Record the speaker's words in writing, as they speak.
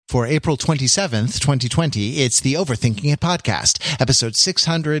For April 27th, 2020, it's the Overthinking It podcast, episode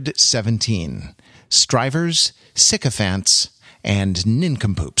 617, Strivers, Sycophants, and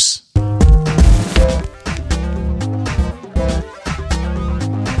Nincompoops.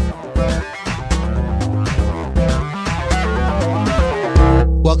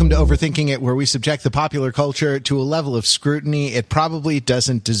 Welcome to Overthinking It, where we subject the popular culture to a level of scrutiny it probably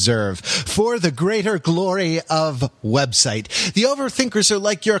doesn't deserve. For the greater glory of website. The Overthinkers are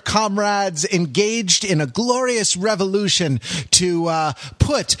like your comrades engaged in a glorious revolution to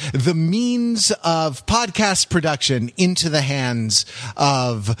put the means of podcast production into the hands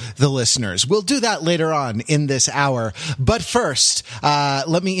of the listeners. We'll do that later on in this hour. But first,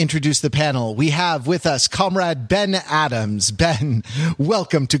 let me introduce the panel. We have with us Comrade Ben Adams. Ben,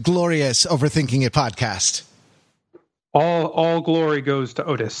 welcome to glorious Overthinking It podcast. All glory goes to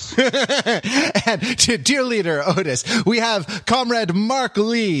Otis. And to dear leader Otis, we have Comrade Mark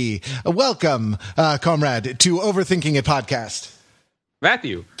Lee. Welcome, Comrade, to Overthinking It podcast.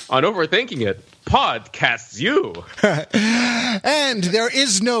 Matthew, on Overthinking It, podcasts you. And there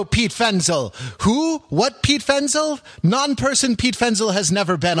is no Pete Fenzel. Who? What Pete Fenzel? Non-person Pete Fenzel has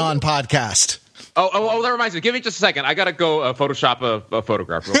never been on podcast. Oh, that reminds me. Give me just a second. I got to go Photoshop a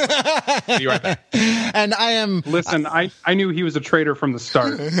photograph real quick. See you right back. And I am... Listen, I knew he was a traitor from the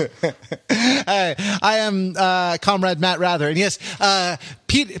start. I am Comrade Matt Rather. And yes,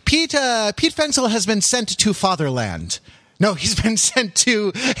 Pete Fenzel has been sent to Fatherland. No, he's been sent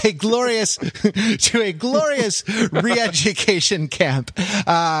to a glorious re-education camp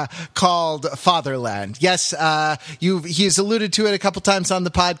called Fatherland. Yes, he's alluded to it a couple times on the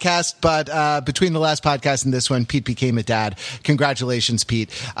podcast, but between the last podcast and this one, Pete became a dad. Congratulations,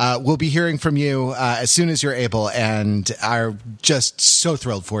 Pete. We'll be hearing from you as soon as you're able, and are just so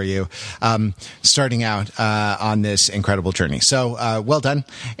thrilled for you starting out on this incredible journey. So well done,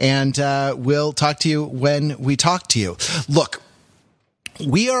 and we'll talk to you when we talk to you. Look,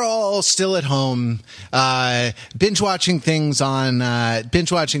 we are all still at home, binge watching things on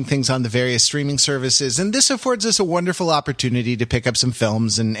the various streaming services, and this affords us a wonderful opportunity to pick up some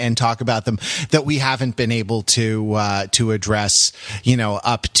films and talk about them that we haven't been able to address,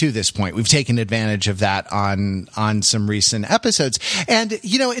 up to this point. We've taken advantage of that on some recent episodes, and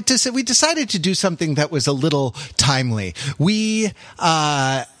we decided to do something that was a little timely. We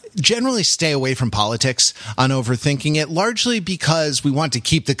generally stay away from politics on Overthinking It, largely because we want to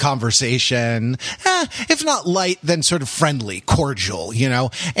keep the conversation, if not light, then sort of friendly, cordial,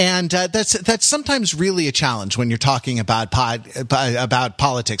 and that's sometimes really a challenge when you're talking about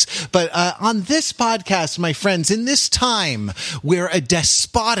politics. But on this podcast, my friends, in this time where a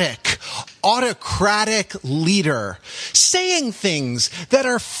despotic, autocratic leader saying things that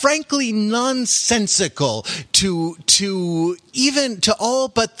are frankly nonsensical to all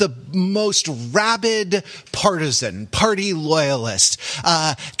but the most rabid partisan, party loyalist,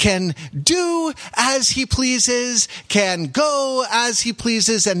 can do as he pleases, can go as he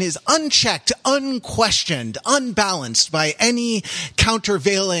pleases, and is unchecked, unquestioned, unbalanced by any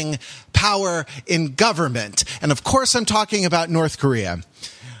countervailing power in government. And of course, I'm talking about North Korea.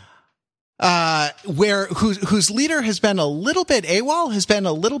 Whose leader has been a little bit AWOL, has been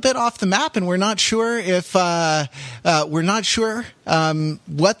a little bit off the map, and we're not sure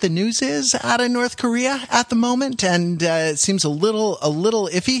what the news is out of North Korea at the moment, and it seems a little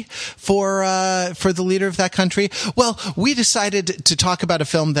iffy for the leader of that country. Well, we decided to talk about a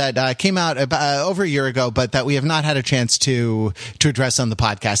film that came out about over a year ago, but that we have not had a chance to address on the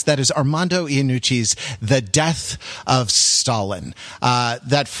podcast. That is Armando Iannucci's The Death of Stalin.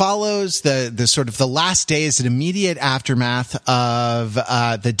 That follows the sort of the last days and immediate aftermath of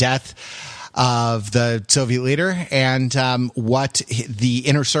the death of the Soviet leader, and what the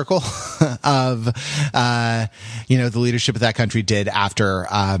inner circle of the leadership of that country did after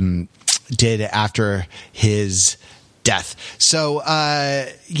his death. So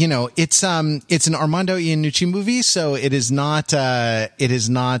it's an Armando Iannucci movie, so it is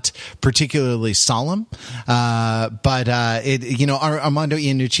not particularly solemn, but Armando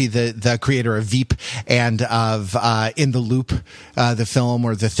Iannucci, the creator of Veep and of In the Loop, the film,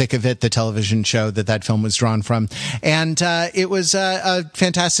 or The Thick of It, the television show that film was drawn from, and it was a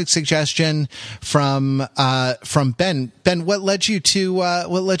fantastic suggestion from Ben. Ben, what led you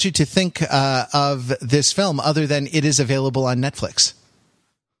to think of this film, other than it is available on Netflix?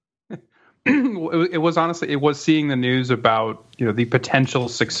 It was seeing the news about the potential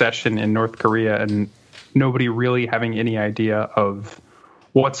succession in North Korea, and nobody really having any idea of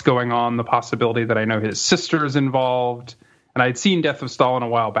what's going on. The possibility that I know his sister is involved, and I'd seen Death of Stalin a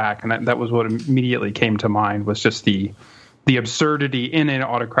while back, and that was what immediately came to mind, was just the the absurdity in an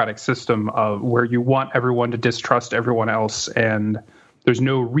autocratic system of where you want everyone to distrust everyone else, and there's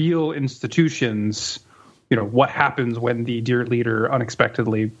no real institutions. What happens when the dear leader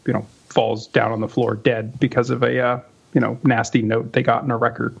unexpectedly, falls down on the floor dead because of a, nasty note they got in a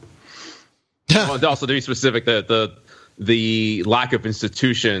record. Well, also, to be specific, the lack of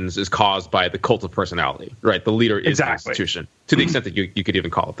institutions is caused by the cult of personality, right? The leader is the institution, to the extent that you could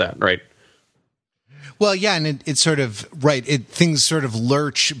even call it that, right? Well, yeah, and it's sort of right. Things sort of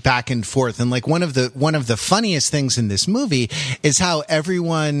lurch back and forth, and like one of the funniest things in this movie is how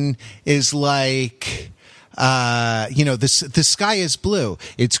everyone is like, the sky is blue.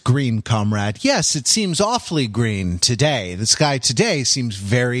 It's green, comrade. Yes, it seems awfully green today. The sky today seems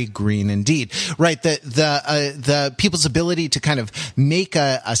very green indeed. Right. The people's ability to kind of make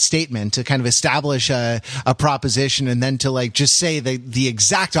a statement, to kind of establish a proposition, and then to like just say the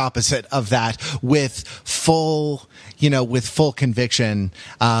exact opposite of that with full conviction,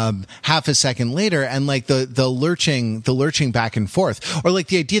 half a second later, and like the lurching back and forth, or like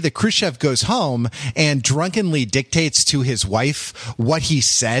the idea that Khrushchev goes home and drunkenly dictates to his wife what he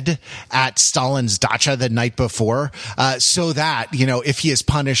said at Stalin's dacha the night before, so that, if he is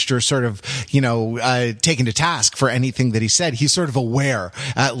punished or sort of, taken to task for anything that he said, he's sort of aware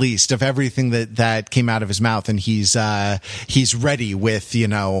at least of everything that came out of his mouth, and he's ready with,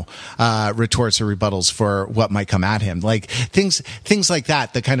 retorts or rebuttals for what might come at him. Like things like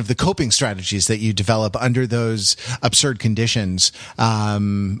that, the kind of the coping strategies that you develop under those absurd conditions,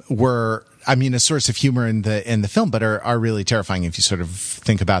 were, a source of humor in the film, but are really terrifying if you sort of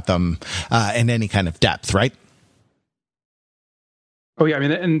think about them in any kind of depth, right? Oh yeah,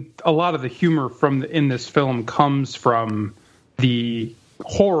 and a lot of the humor in this film comes from the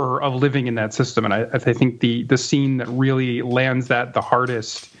horror of living in that system, and I think the scene that really lands that the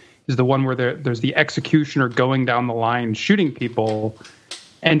hardest is the one where there's the executioner going down the line shooting people,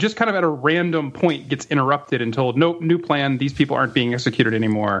 and just kind of at a random point gets interrupted and told, nope, new plan, these people aren't being executed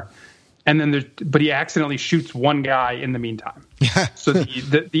anymore. And then but he accidentally shoots one guy in the meantime. So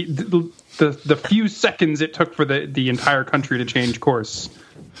the few seconds it took for the entire country to change course,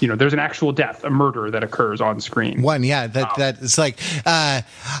 there's an actual death, a murder that occurs on screen. One, yeah, that it's like,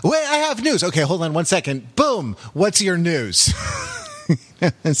 wait, I have news. Okay, hold on one second. Boom. What's your news?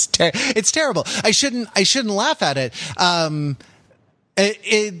 It's terrible. I shouldn't laugh at it.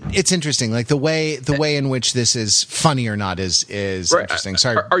 It's interesting, like the way in which this is funny or not is right. Interesting.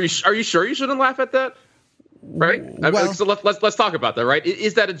 Sorry. Are you sure you shouldn't laugh at that? Right. Well, so let's talk about that. Right.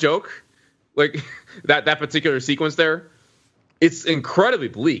 Is that a joke? Like that particular sequence there? It's incredibly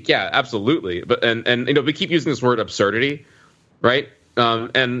bleak. Yeah, absolutely. But and we keep using this word absurdity, right?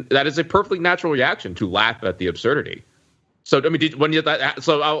 And that is a perfectly natural reaction to laugh at the absurdity. So,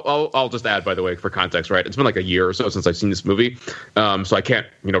 I'll just add, by the way, for context, right? It's been like a year or so since I've seen this movie. So I can't,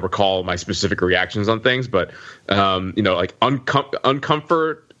 recall my specific reactions on things, but, like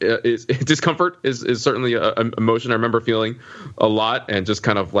discomfort is certainly an emotion I remember feeling a lot, and just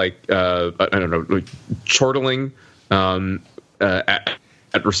kind of like, I don't know, like chortling,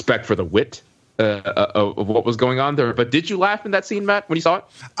 at respect for the wit of what was going on there. But did you laugh in that scene, Matt, when you saw it?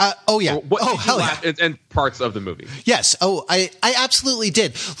 Oh yeah. Hell yeah. In parts of the movie. Yes. Oh, I absolutely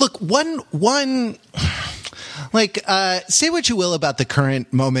did. Look, one like, say what you will about the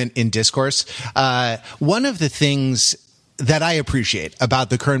current moment in discourse. One of the things that I appreciate about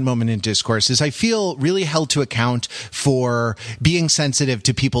the current moment in discourse is I feel really held to account for being sensitive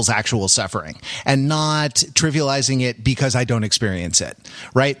to people's actual suffering and not trivializing it because I don't experience it.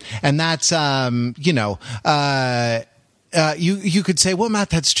 Right. And that's, you could say, well,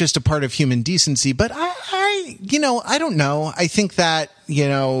 Matt, that's just a part of human decency, but I don't know. I think that,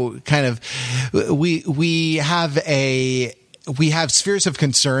 kind of, we have spheres of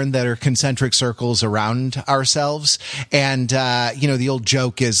concern that are concentric circles around ourselves. And, the old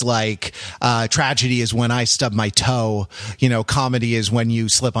joke is like, tragedy is when I stub my toe, comedy is when you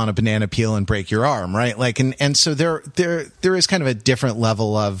slip on a banana peel and break your arm, right? Like, and so there is kind of a different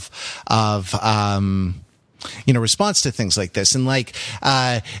level of response to things like this. And like,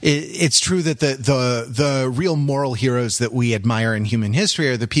 it's true that the real moral heroes that we admire in human history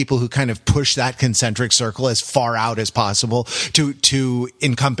are the people who kind of push that concentric circle as far out as possible to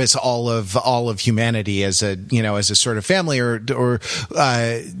encompass all of humanity as a sort of family or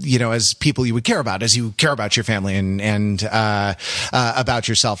as people you would care about as you care about your family and about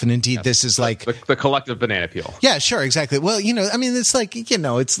yourself. And indeed, this is like the collective banana peel. Yeah, sure. Exactly. Well, it's like,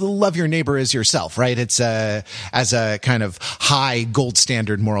 it's love your neighbor as yourself, right? It's as a kind of high gold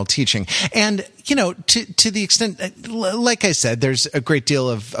standard moral teaching. And, to the extent, like I said, there's a great deal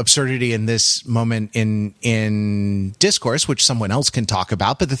of absurdity in this moment in discourse, which someone else can talk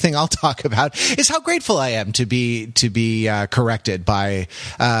about. But the thing I'll talk about is how grateful I am to be corrected by,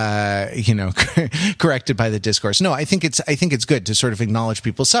 corrected by the discourse. No, I think it's good to sort of acknowledge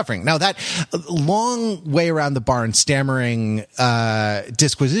people's suffering. Now, that long way around the barn stammering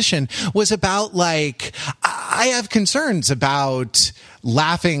disquisition was about, like, I have concerns about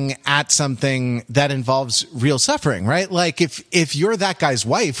laughing at something that involves real suffering, right? Like, if you're that guy's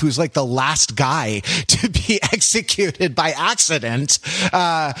wife who's like the last guy to be executed by accident,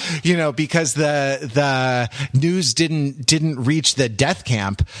 because the news didn't reach the death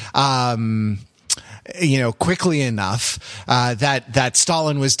camp, quickly enough, that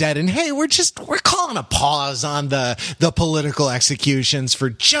Stalin was dead, and hey, we're calling a pause on the political executions for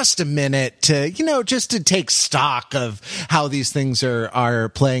just a minute to, just to take stock of how these things are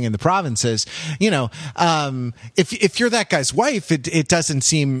playing in the provinces. If you're that guy's wife, it doesn't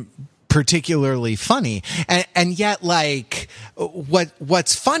seem particularly funny. And yet, like,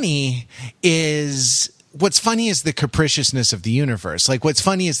 what's funny is the capriciousness of the universe. Like, what's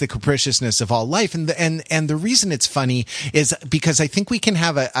funny is the capriciousness of all life. And the reason it's funny is because I think we can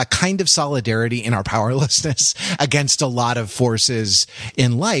have a kind of solidarity in our powerlessness against a lot of forces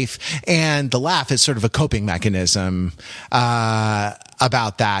in life. And the laugh is sort of a coping mechanism,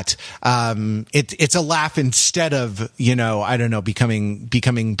 about that. It's a laugh instead of,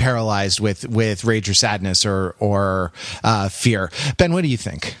 becoming paralyzed with rage or sadness or fear. Ben, what do you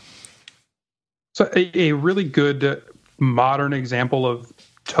think? So a really good modern example of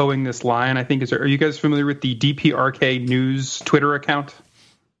towing this line, I think, are you guys familiar with the DPRK News Twitter account?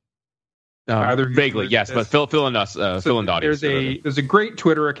 Vaguely, yes, but fill in us, fill in the audience. There's a great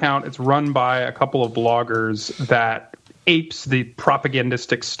Twitter account. It's run by a couple of bloggers that apes the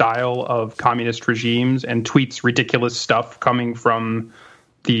propagandistic style of communist regimes and tweets ridiculous stuff coming from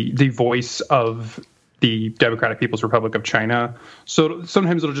the voice of the Democratic People's Republic of China. So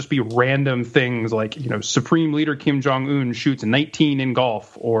sometimes it'll just be random things like, Supreme Leader Kim Jong-un shoots 19 in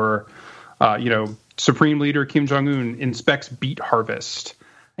golf, or, Supreme Leader Kim Jong-un inspects beet harvest.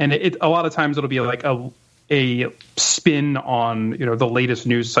 And a lot of times it'll be like a spin on, the latest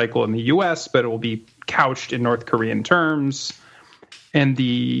news cycle in the U.S., but it will be couched in North Korean terms. And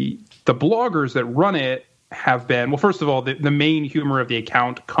the bloggers that run it have been, well, first of all, the main humor of the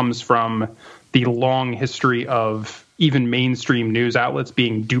account comes from the long history of even mainstream news outlets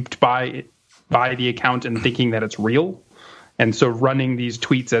being duped by the account and thinking that it's real. And so running these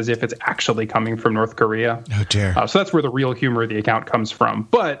tweets as if it's actually coming from North Korea. Oh, dear. So that's where the real humor of the account comes from.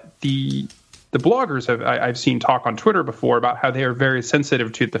 But the bloggers I've seen talk on Twitter before about how they are very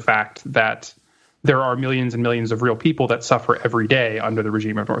sensitive to the fact that there are millions and millions of real people that suffer every day under the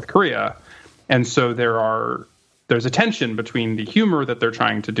regime of North Korea. And so there's a tension between the humor that they're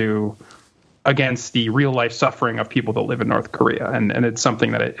trying to do against the real life suffering of people that live in North Korea. And it's something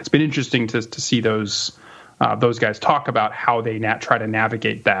that it's been interesting to see those guys talk about how they try to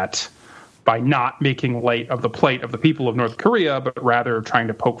navigate that by not making light of the plight of the people of North Korea, but rather trying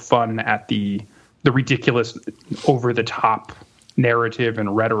to poke fun at the ridiculous, over the top narrative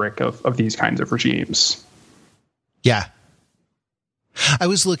and rhetoric of these kinds of regimes. Yeah. I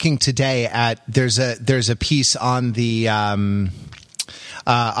was looking today at, there's a piece on the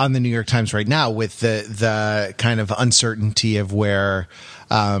New York Times right now with the kind of uncertainty of where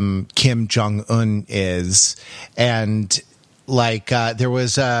Kim Jong-un is, and there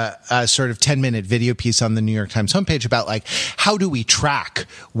was a sort of 10-minute video piece on the New York Times homepage about, like, how do we track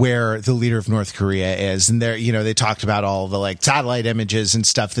where the leader of North Korea is? And they talked about all the, like, satellite images and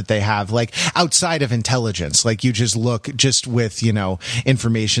stuff that they have, like, outside of intelligence. Like, you just look just with,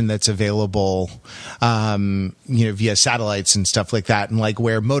 information that's available, via satellites and stuff like that, and, like,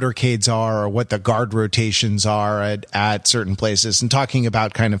 where motorcades are or what the guard rotations are at certain places, and talking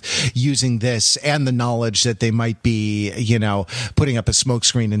about kind of using this and the knowledge that they might be, putting up a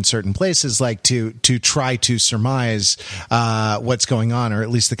smokescreen in certain places, like to try to surmise what's going on, or at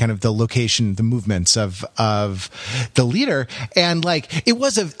least the kind of the location, the movements of the leader. And, like, it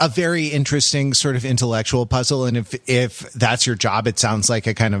was a very interesting sort of intellectual puzzle. And if that's your job, it sounds like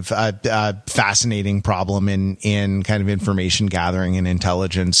a kind of fascinating problem in kind of information gathering and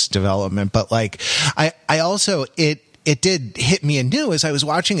intelligence development. But, like, I also, it did hit me anew as I was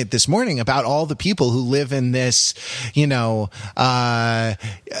watching it this morning about all the people who live in this,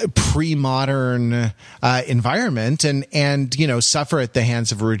 pre-modern environment and suffer at the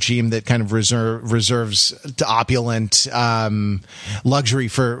hands of a regime that kind of reserves opulent luxury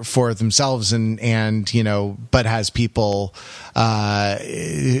for themselves and but has people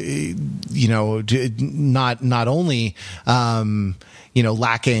not only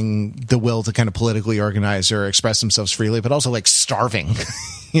lacking the will to kind of politically organize or express themselves freely, but also like starving,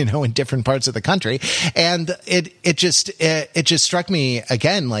 in different parts of the country. And it just struck me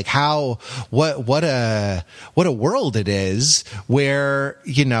again, like what a world it is where,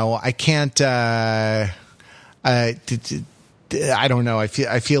 I can't, I don't know. I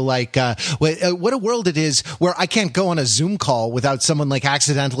feel like what a world it is where I can't go on a Zoom call without someone like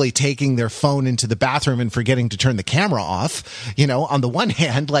accidentally taking their phone into the bathroom and forgetting to turn the camera off. On the one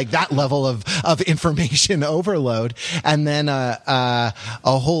hand, like that level of information overload, and then a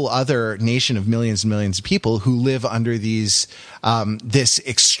whole other nation of millions and millions of people who live under these this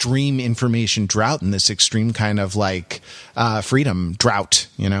extreme information drought and this extreme kind of like freedom drought.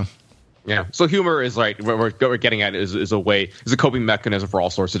 Yeah. So humor is like what we're getting at is a coping mechanism for all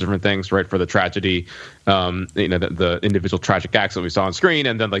sorts of different things, right? For the tragedy, the individual tragic acts that we saw on screen,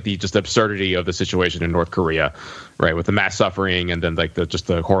 and then like the just absurdity of the situation in North Korea, right? With the mass suffering, and then like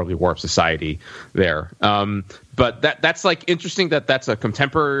the horribly warped society there. But that's like interesting that's a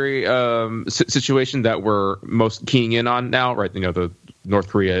contemporary situation that we're most keying in on now, right? The North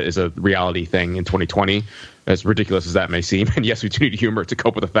Korea is a reality thing in 2020. As ridiculous as that may seem, and yes, we do need humor to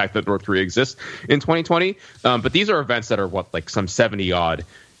cope with the fact that North Korea exists in 2020. But these are events that are some 70 odd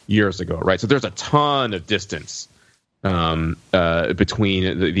years ago, right? So there's a ton of distance between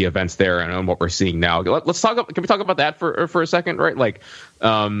the events there and what we're seeing now. Let's talk. Can we talk about that for a second, right? Like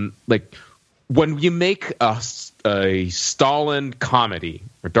when you make a Stalin comedy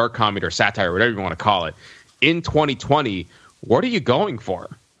or dark comedy or satire, or whatever you want to call it, in 2020, what are you going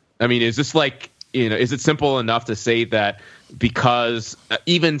for? I mean, is this like, is it simple enough to say that because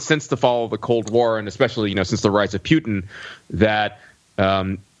even since the fall of the Cold War, and especially, since the rise of Putin, that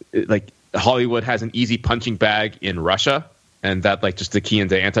like Hollywood has an easy punching bag in Russia, and that like just the key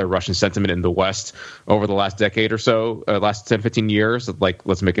into anti-Russian sentiment in the West over the last decade or so, last 10, 15 years, like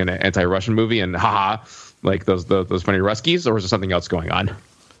let's make an anti-Russian movie and haha, like those funny Ruskies, or is there something else going on?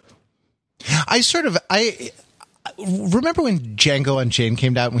 I remember when Django Unchained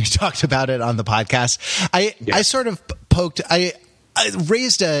came out and we talked about it on the podcast. I sort of poked. I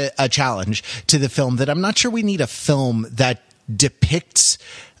raised a challenge to the film that I'm not sure we need a film that depicts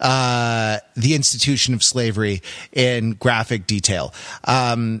the institution of slavery in graphic detail.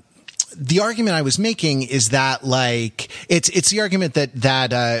 The argument I was making is that like it's the argument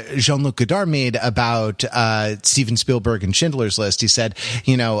that Jean-Luc Godard made about Steven Spielberg and Schindler's List. He said,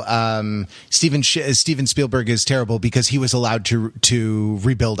 Steven Spielberg is terrible because he was allowed to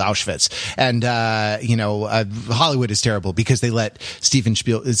rebuild Auschwitz, and Hollywood is terrible because they let Steven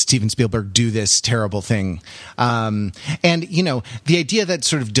Spielberg do this terrible thing. And the idea that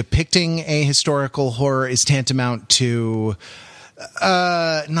sort of depicting a historical horror is tantamount to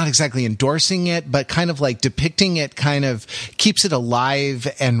not exactly endorsing it, but kind of like depicting it kind of keeps it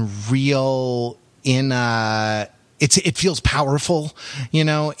alive and real in it feels powerful, in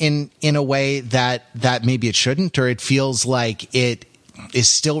a way that maybe it shouldn't, or it feels like it is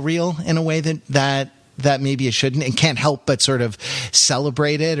still real in a way that maybe it shouldn't, and can't help but sort of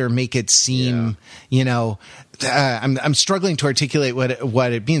celebrate it or make it seem, I'm struggling to articulate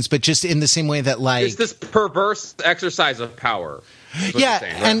what it means, but just in the same way that like it's this perverse exercise of power. Yeah,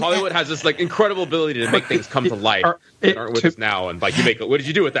 saying, right? And Hollywood has this like incredible ability to make things come to life that aren't with us now. And like what did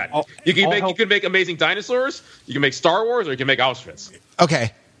you do with that? You can make amazing dinosaurs, you can make Star Wars, or you can make Auschwitz.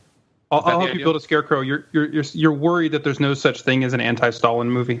 Okay. I'll help you build a Scarecrow. You're worried that there's no such thing as an anti-Stalin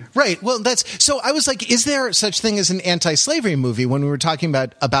movie, right? Well, so I was like, is there such thing as an anti-slavery movie when we were talking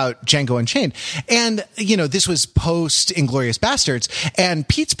about Django Unchained? And this was post Inglourious Bastards, and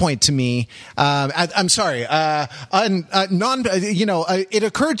Pete's point to me, I'm sorry, it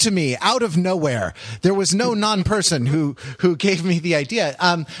occurred to me out of nowhere. There was no non-person who gave me the idea.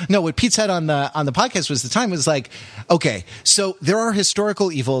 No, what Pete said on the podcast was like, okay, so there are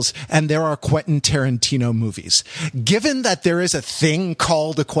historical evils and there are Quentin Tarantino movies. Given that there is a thing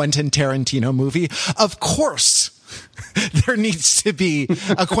called a Quentin Tarantino movie, of course there needs to be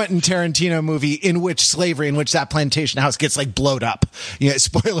a Quentin Tarantino movie in which that plantation house gets like blowed up.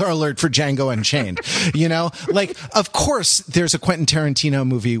 Spoiler alert for Django Unchained. Like of course there's a Quentin Tarantino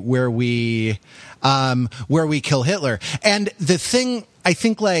movie where we kill Hitler. And the thing I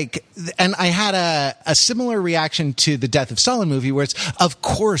think and I had a similar reaction to the Death of Stalin movie, where it's, of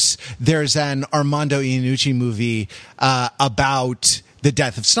course, there's an Armando Iannucci movie, about the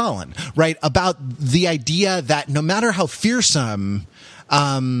death of Stalin, right? About the idea that no matter how fearsome,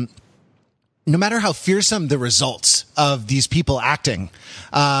 no matter how fearsome the results of these people acting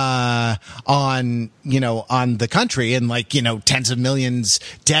on the country, and like, tens of millions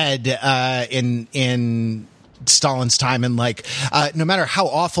dead in Stalin's time, and like no matter how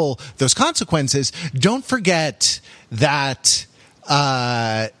awful those consequences, don't forget that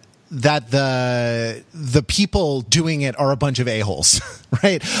the people doing it are a bunch of a-holes,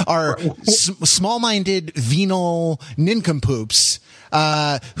 right? Are small-minded, venal nincompoops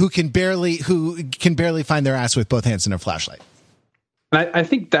who can barely find their ass with both hands in a flashlight. And I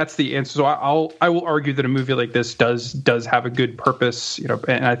think that's the answer. So I will argue that a movie like this does have a good purpose,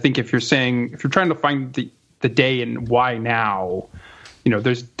 and I think if you're trying to find the day and why now,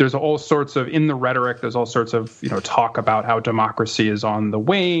 there's all sorts of, in the rhetoric, there's all sorts of, talk about how democracy is on the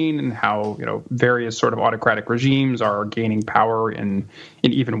wane, and how, various sort of autocratic regimes are gaining power in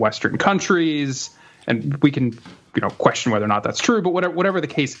even Western countries. And we can, question whether or not that's true, but whatever the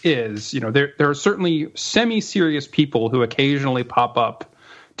case is, there are certainly semi-serious people who occasionally pop up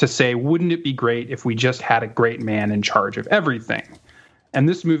to say, wouldn't it be great if we just had a great man in charge of everything? And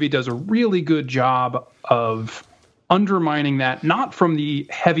this movie does a really good job of undermining that, not from the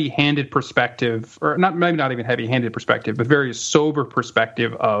heavy-handed perspective, or maybe not even heavy-handed perspective, but very sober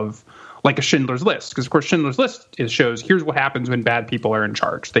perspective of like a Schindler's List. Because of course Schindler's List shows here's what happens when bad people are in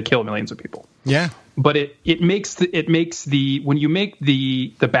charge. They kill millions of people. Yeah. But it makes when you make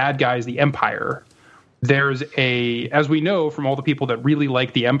the bad guys the Empire, there's as we know from all the people that really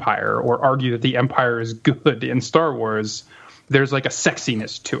like the Empire or argue that the Empire is good in Star Wars, there's like a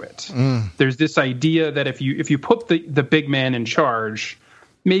sexiness to it. There's this idea that if you put the big man in charge,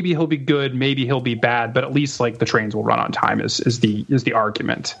 maybe he'll be good, maybe he'll be bad, but at least like the trains will run on time is the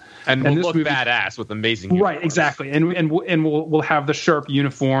argument. And we'll look badass with amazing uniforms. Right, exactly. And we'll have the sharp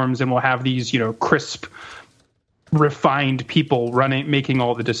uniforms, and we'll have these, crisp, refined people making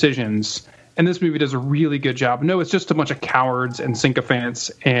all the decisions. And this movie does a really good job. No, it's just a bunch of cowards and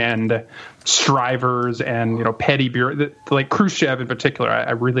sycophants and strivers and, petty bureau. Like Khrushchev in particular,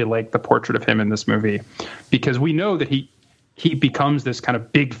 I really like the portrait of him in this movie, because we know that he becomes this kind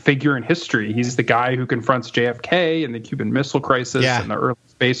of big figure in history. He's the guy who confronts JFK in the Cuban Missile Crisis and the early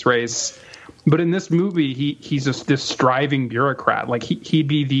space race. But in this movie, he's just this striving bureaucrat. Like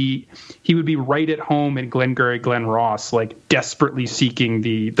he would be right at home in Glengarry Glen Ross, like desperately seeking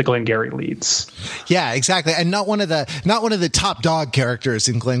the Glengarry leads. Yeah, exactly, and not one of the top dog characters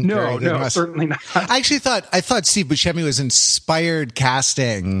in Glengarry. No, certainly not. I thought Steve Buscemi was inspired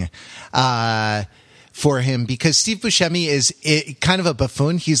casting for him, because Steve Buscemi is kind of a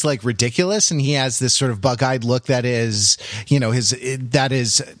buffoon. He's like ridiculous, and he has this sort of bug-eyed look that is, that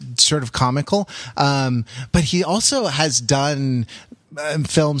is sort of comical. But he also has done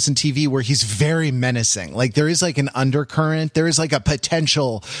films and TV where he's very menacing. Like there is like an undercurrent. There is like a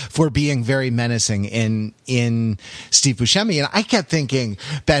potential for being very menacing in Steve Buscemi. And I kept thinking,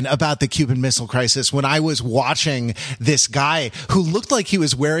 Ben, about the Cuban Missile Crisis when I was watching this guy who looked like he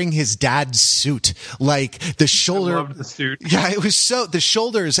was wearing his dad's suit, like the shoulder. I loved the suit. Yeah, it was the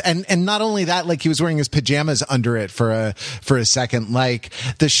shoulders, and not only that, like he was wearing his pajamas under it for a second. Like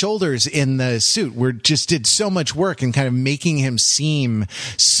the shoulders in the suit did so much work in kind of making him seem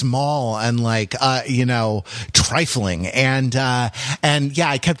small and like trifling, and yeah,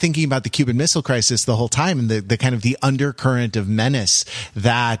 I kept thinking about the Cuban Missile Crisis the whole time, and the kind of the undercurrent of menace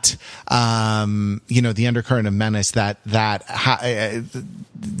that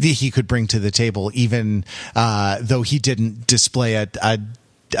he could bring to the table, even though he didn't display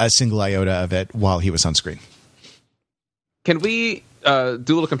a single iota of it while he was on screen. Can we do a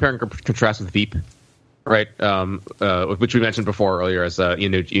little compare and contrast with Veep? Right, which we mentioned before earlier as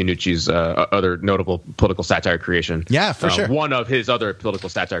Iannucci's other notable political satire creation. Yeah, for sure. One of his other political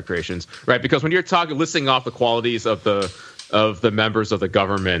satire creations, right? Because when you're listing off the qualities of the members of the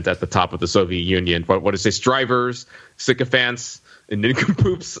government at the top of the Soviet Union, what is it? Strivers, sycophants, and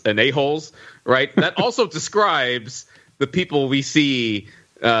nincompoops, and a-holes, right? That also describes the people we see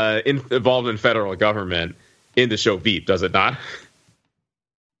involved in federal government in the show Veep, does it not?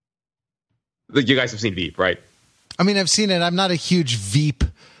 You guys have seen Veep, right? I mean, I've seen it. I'm not a huge Veep.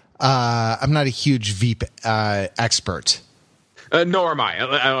 Expert. Nor am I.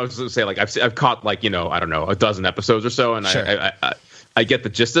 I was going to say, like, I've caught like I don't know, a dozen episodes or so, and sure. I get the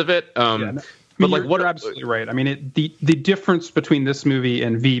gist of it. But like, you're absolutely right. I mean, the difference between this movie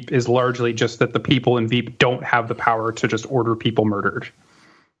and Veep is largely just that the people in Veep don't have the power to just order people murdered.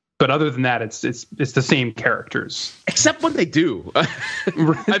 But other than that, it's the same characters. Except when they do. I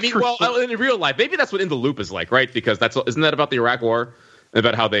mean, well, in real life, maybe that's what In the Loop is like, right? Because isn't that about the Iraq War?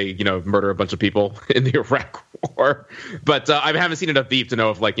 about how they, murder a bunch of people in the Iraq War. But I haven't seen enough Veep to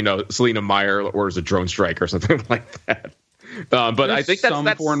know if, Selena Meyer orders a drone strike or something like that. But there's I think that's some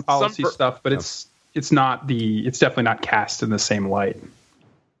foreign policy stuff, but it's definitely not cast in the same light.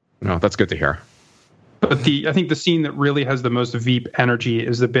 No, that's good to hear. But I think the scene that really has the most Veep energy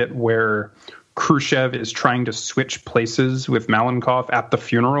is the bit where Khrushchev is trying to switch places with Malenkov at the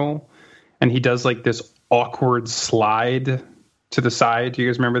funeral, and he does like this awkward slide to the side. Do you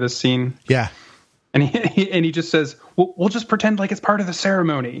guys remember this scene? Yeah. And he just says, we'll just pretend like it's part of the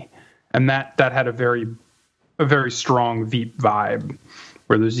ceremony. And that had a very strong Veep vibe,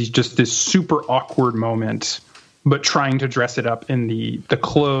 where there's just this super awkward moment, but trying to dress it up in the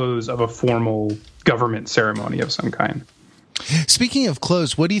clothes of a formal government ceremony of some kind. Speaking of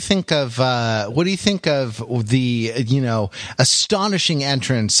clothes, what do you think of the astonishing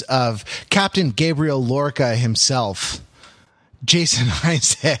entrance of Captain Gabriel Lorca himself, Jason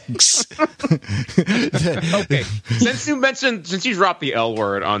Isaacs? Okay, since you dropped the L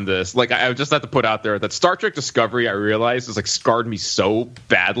word on this, like I just have to put out there that Star Trek Discovery, I realized, has like scarred me so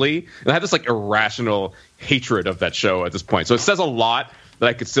badly, and I have this like irrational hatred of that show at this point. So it says a lot that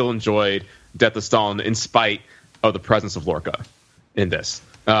I could still enjoy Death of Stalin in spite of the presence of Lorca in this.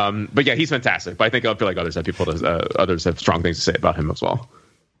 But yeah, he's fantastic. But I feel like others have strong things to say about him as well.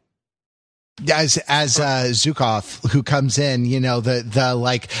 As Zukov, who comes in, the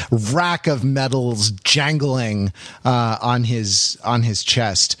like rack of medals jangling on his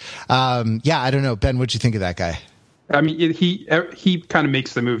chest. I don't know, Ben, what'd you think of that guy? I mean, he kind of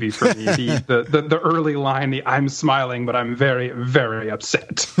makes the movie for me. The early line, "I'm smiling, but I'm very, very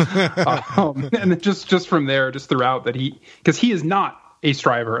upset," and then just from there, just throughout that because he is not a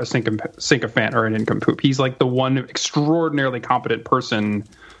striver, a sycophant, or an nincompoop. He's like the one extraordinarily competent person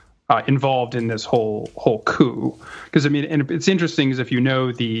involved in this whole coup. Because I mean, and it's interesting is if you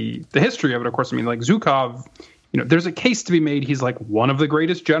know the history of it. Of course, I mean, like Zukov. There's a case to be made. He's like one of the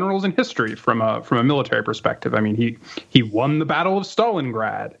greatest generals in history from a military perspective. I mean, he won the Battle of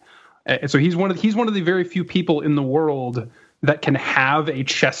Stalingrad, and so he's one of the very few people in the world that can have a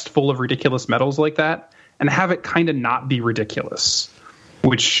chest full of ridiculous medals like that and have it kind of not be ridiculous.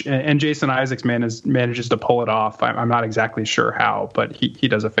 And Jason Isaacs manages to pull it off. I'm not exactly sure how, but he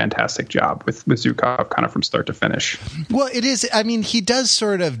does a fantastic job with Zukov kind of from start to finish. Well, it is. I mean, he does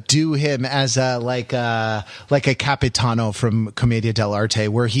sort of do him as like a Capitano from Commedia dell'arte,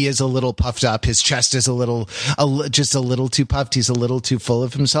 where he is a little puffed up. His chest is just a little too puffed. He's a little too full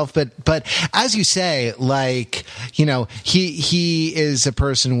of himself. But as you say, like, he is a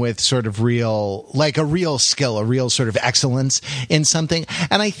person with sort of real skill, a real sort of excellence in something.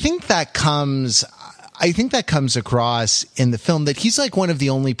 And I think that comes across in the film, that he's like one of the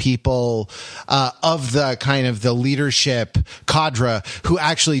only people of the kind of the leadership cadre who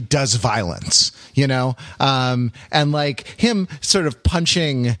actually does violence, and like him sort of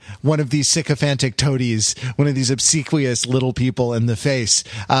punching one of these sycophantic toadies, one of these obsequious little people in the face,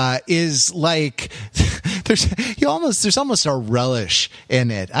 is like there's almost a relish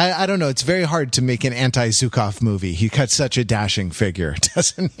in it. I don't know. It's very hard to make an anti-Zukov movie. He cuts such a dashing figure,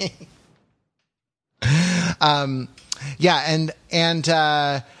 doesn't he?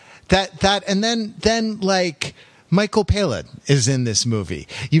 Then like Michael Palin is in this movie.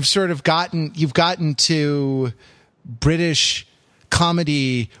 You've gotten to British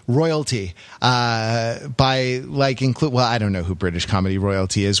comedy royalty by like include. Well, I don't know who British comedy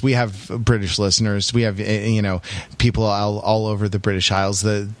royalty is. We have British listeners. We have people all over the British Isles.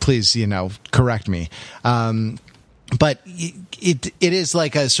 Please correct me. But it is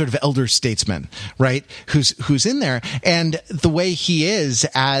like a sort of elder statesman, right? Who's in there, and the way he is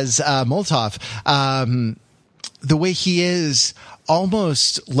as Molotov, the way he is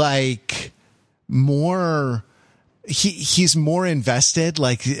almost like more. He's more invested,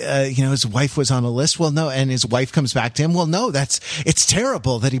 like, his wife was on a list. Well, no. And his wife comes back to him. Well, no, it's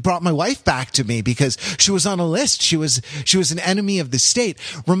terrible that he brought my wife back to me because she was on a list. She was an enemy of the state.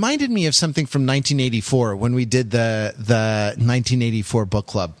 Reminded me of something from 1984 when we did the 1984 book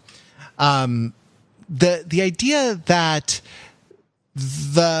club. The idea that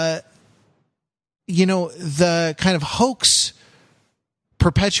the kind of hoax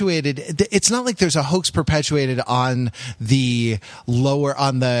perpetuated, it's not like there's a hoax perpetuated on the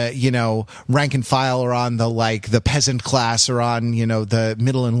rank and file, or on the peasant class, or on the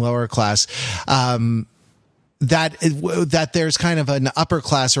middle and lower class. that there's kind of an upper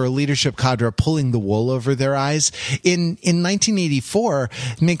class or a leadership cadre pulling the wool over their eyes. In 1984,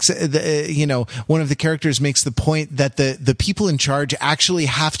 makes one of the characters makes the point that the people in charge actually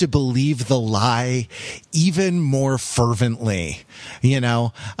have to believe the lie even more fervently, than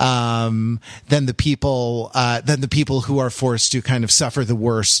the people who are forced to kind of suffer the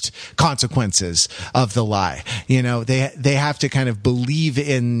worst consequences of the lie. They have to kind of believe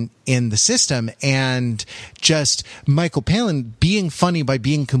in the system, and just Michael Palin being funny by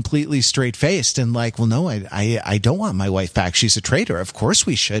being completely straight faced and like, well, no, I don't want my wife back. She's a traitor. Of course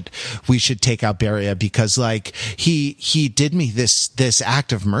we should take out Beria because like he did me this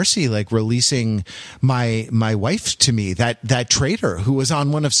act of mercy, like releasing my wife to me, that traitor who was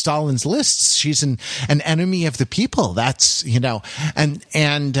on one of Stalin's lists. She's an enemy of the people. That's, and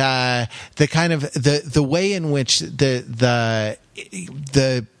the kind of the way in which the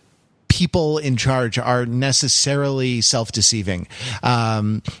people in charge are necessarily self-deceiving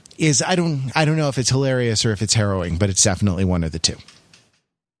is I don't know if it's hilarious or if it's harrowing, but it's definitely one of the two.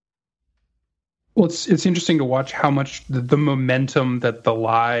 Well, it's interesting to watch how much the momentum that the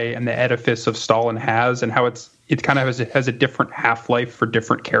lie and the edifice of Stalin has, and how it kind of has a different half-life for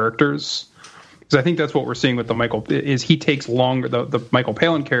different characters. Because I think that's what we're seeing with he takes longer. The Michael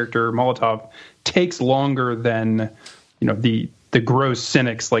Palin character, Molotov, takes longer than the gross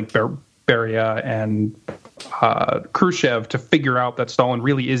cynics like Beria and Khrushchev to figure out that Stalin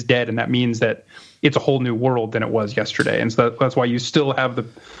really is dead, and that means that it's a whole new world than it was yesterday. And so that's why you still have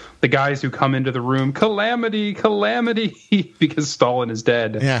the guys who come into the room, calamity, because Stalin is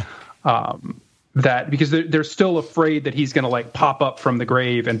dead. Yeah. Because they're still afraid that he's going to like pop up from the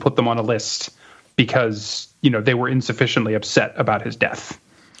grave and put them on a list because they were insufficiently upset about his death.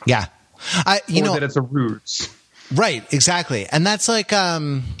 Yeah. That it's a ruse. Right, exactly. And that's like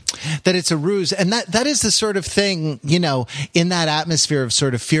that it's a ruse. And that is the sort of thing, in that atmosphere of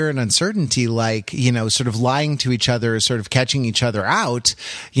sort of fear and uncertainty, like, sort of lying to each other, sort of catching each other out,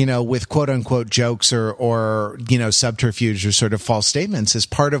 with quote unquote jokes or subterfuge or sort of false statements is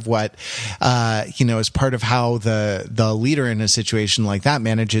part of what, is part of how the leader in a situation like that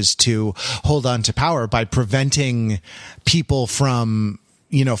manages to hold on to power by preventing people from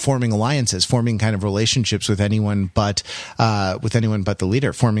forming alliances, forming kind of relationships with anyone but the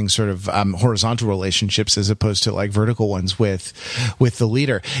leader, forming sort of horizontal relationships as opposed to like vertical ones with the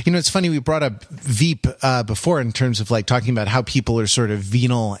leader. It's funny, we brought up Veep before in terms of like talking about how people are sort of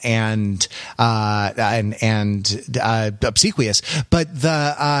venal and obsequious, but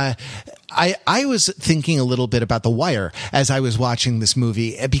I was thinking a little bit about The Wire as I was watching this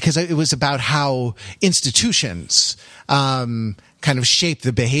movie, because it was about how institutions kind of shape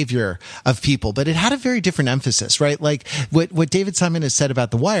the behavior of people, but it had a very different emphasis, right? Like what David Simon has said about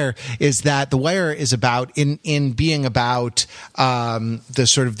The Wire is that The Wire is about in being about the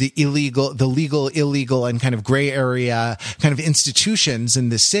sort of the legal, illegal, and kind of gray area kind of institutions in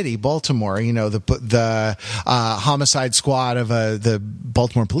the city, Baltimore. The homicide squad of the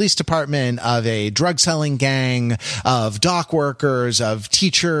Baltimore Police Department, of a drug selling gang, of dock workers, of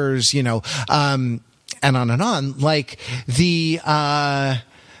teachers, and on, like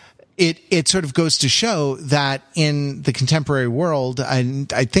it sort of goes to show that in the contemporary world,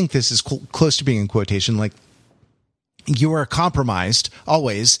 and I think this is close to being in quotation, like you are compromised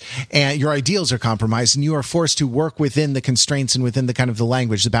always, and your ideals are compromised, and you are forced to work within the constraints and within the kind of the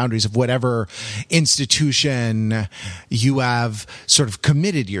language, the boundaries of whatever institution you have sort of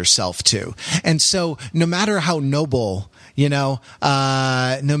committed yourself to. And so no matter how noble, no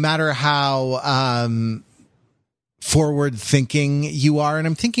matter how forward thinking you are, and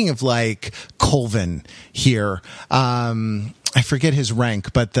I'm thinking of like Colvin here, I forget his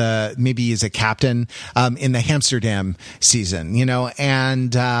rank, but maybe he's a captain in the Amsterdam season,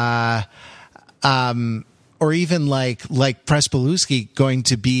 and or even like Prespaluski going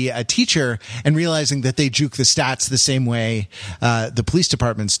to be a teacher and realizing that they juke the stats the same way the police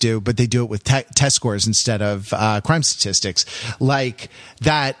departments do, but they do it with test scores instead of crime statistics. Like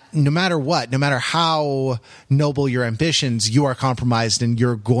that, no matter what, no matter how noble your ambitions, you are compromised, and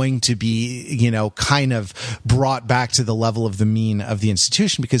you're going to be, kind of brought back to the level of the mean of the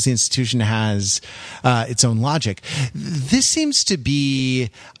institution, because the institution has its own logic. This seems to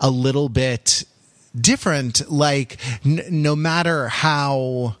be a little bit different, like no matter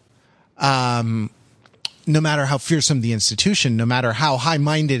how fearsome the institution, no matter how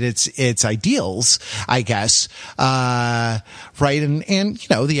high-minded its ideals, I guess, right? And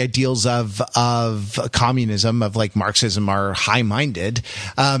the ideals of communism, of like Marxism, are high-minded.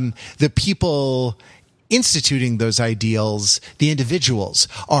 The people instituting those ideals, the individuals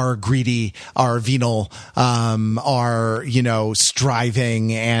are greedy, are venal, are,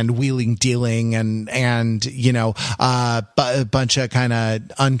 striving and wheeling, dealing and a bunch of kind of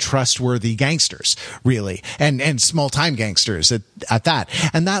untrustworthy gangsters, really, and small time gangsters at that.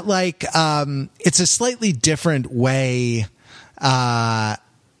 And that it's a slightly different way,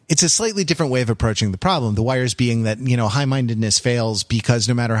 it's a slightly different way of approaching the problem. The wires being that, high-mindedness fails because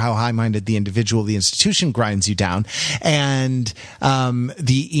no matter how high-minded the individual, the institution grinds you down. And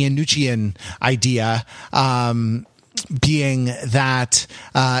the Iannuccian idea being that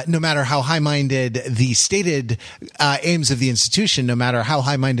no matter how high-minded the stated aims of the institution, no matter how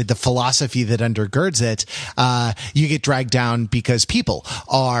high-minded the philosophy that undergirds it, you get dragged down because people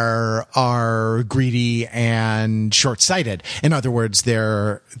are greedy and short-sighted. In other words,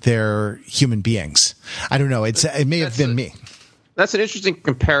 they're human beings. I don't know. It may have been me. That's an interesting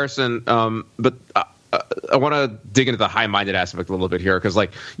comparison, but I want to dig into the high-minded aspect a little bit here, because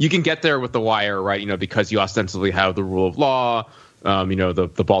you can get there with The Wire, right? Because you ostensibly have the rule of law,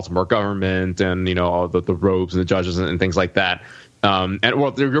 the Baltimore government, and all the robes and the judges and things like that.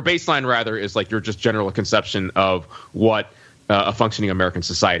 Your baseline rather is your just general conception of what a functioning American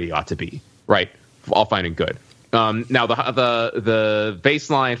society ought to be, right? All fine and good. Now the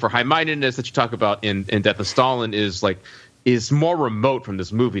baseline for high-mindedness that you talk about in Death of Stalin is more remote from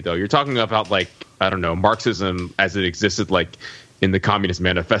this movie, though. You're talking about Marxism as it existed in the Communist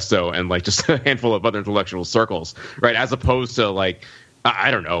Manifesto and just a handful of other intellectual circles, right? As opposed to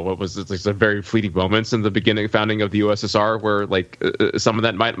I don't know, what was it, some very fleeting moments in the founding of the USSR where some of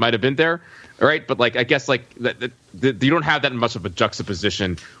that might have been there, right? But I guess that you don't have that much of a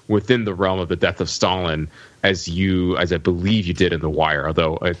juxtaposition within the realm of the Death of Stalin as I believe you did in The Wire.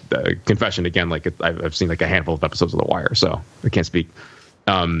 Although confession again, I've seen a handful of episodes of The Wire, so I can't speak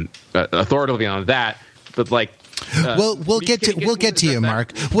authoritatively on that. But we'll get to you,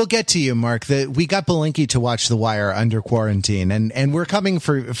 Mark. We'll get to you, Mark. We got Belinky to watch The Wire under quarantine, and we're coming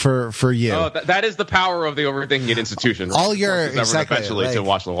for you. Oh, that is the power of the Overthinking It institution. Right? All your exactly eventually to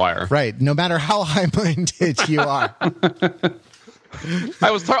watch The Wire, right? No matter how high-minded you are.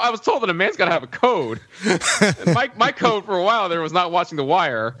 I was told that a man's got to have a code. My code for a while there was not watching The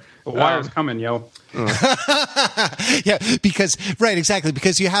Wire. The Wire's coming, yo. Yeah, because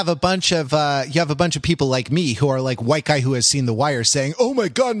you have a bunch of people like me who are white guy who has seen The Wire saying, "Oh my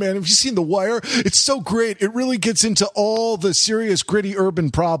God, man, have you seen The Wire? It's so great. It really gets into all the serious, gritty urban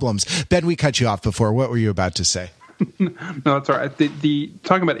problems." Ben, we cut you off before. What were you about to say? No, that's all right. The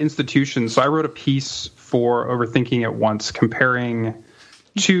talking about institutions. So I wrote a piece for Overthinking It once, comparing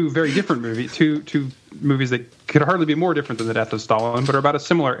two very different movies, two movies that could hardly be more different than The Death of Stalin, but are about a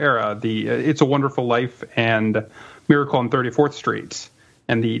similar era. The It's a Wonderful Life and Miracle on 34th Street.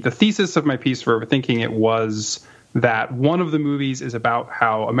 And the thesis of my piece for Overthinking It was that one of the movies is about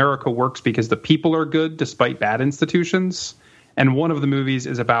how America works because the people are good despite bad institutions, and one of the movies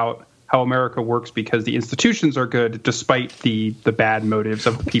is about how America works because the institutions are good despite the bad motives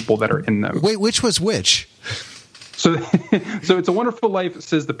of the people that are in them. Wait, which was which? So It's a Wonderful Life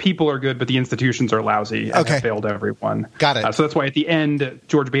says the people are good, but the institutions are lousy and have failed everyone. Got it. So that's why at the end,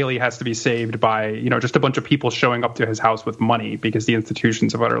 George Bailey has to be saved by, just a bunch of people showing up to his house with money because the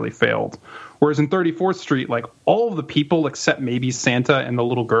institutions have utterly failed. Whereas in 34th Street, all of the people except maybe Santa and the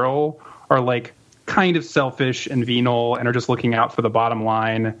little girl are kind of selfish and venal and are just looking out for the bottom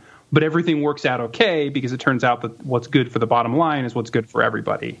line. But everything works out okay because it turns out that what's good for the bottom line is what's good for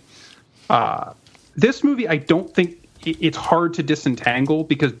everybody. This movie, I don't think it's hard to disentangle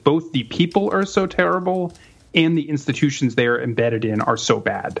because both the people are so terrible and the institutions they are embedded in are so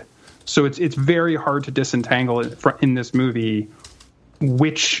bad. So it's very hard to disentangle in this movie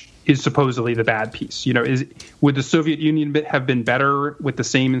which is supposedly the bad piece. Would the Soviet Union have been better with the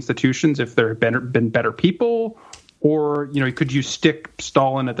same institutions if there had been better people? Or, could you stick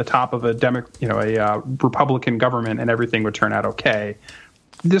Stalin at the top of a Republican government and everything would turn out okay?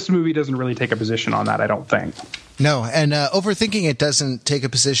 This movie doesn't really take a position on that, I don't think. No, and Overthinking It doesn't take a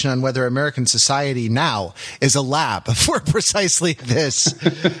position on whether American society now is a lab for precisely this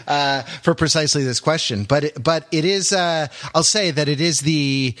question. But it is. I'll say that it is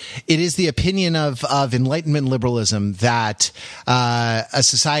the opinion of Enlightenment liberalism that a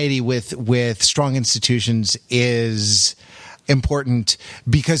society with strong institutions is important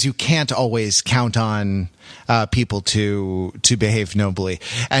because you can't always count on people to behave nobly,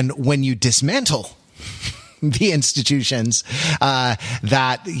 and when you dismantle the institutions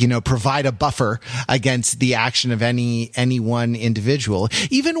that provide a buffer against the action of any one individual,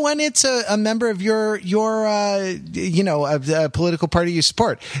 even when it's a member of your a political party you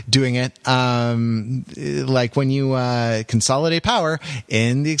support doing it. Like when you consolidate power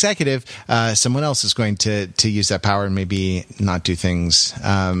in the executive, someone else is going to use that power and maybe not do things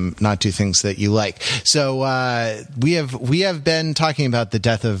that you like. So we have been talking about the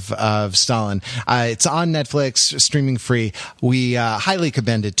death of Stalin. It's on Netflix, streaming free. We highly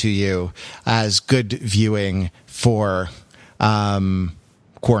commend it to you as good viewing for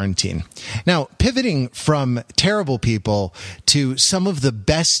quarantine. Now, pivoting from terrible people to some of the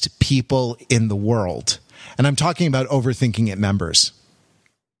best people in the world, and I'm talking about Overthinking It members.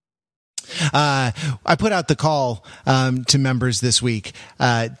 I put out the call to members this week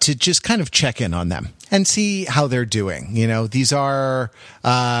to just kind of check in on them and see how they're doing. These are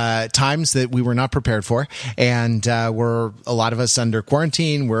times that we were not prepared for, and we're a lot of us under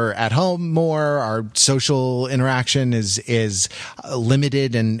quarantine. We're at home more. Our social interaction is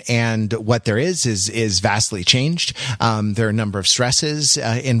limited, and what there is vastly changed. There are a number of stresses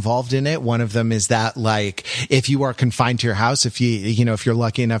involved in it. One of them is that, like, if you are confined to your house, if you're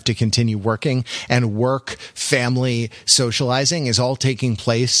lucky enough to continue working, and work, family, socializing is all taking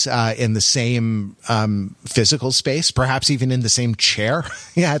place in the same physical space, perhaps even in the same chair,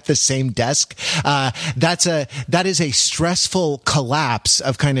 at the same desk. That is a stressful collapse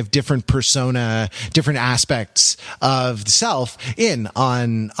of kind of different persona, different aspects of the self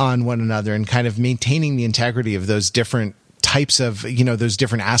on one another, and kind of maintaining the integrity of those different types of, those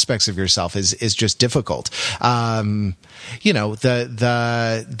different aspects of yourself is just difficult. The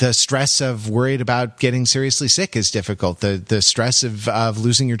stress of worried about getting seriously sick is difficult. The stress of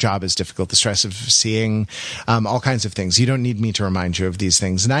losing your job is difficult. The stress of seeing, all kinds of things. You don't need me to remind you of these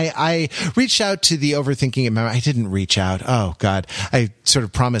things. And I reached out to the Overthinking It member. I didn't reach out. Oh God. I sort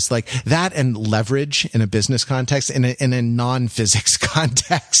of promised, like, that and leverage in a business context, in a non-physics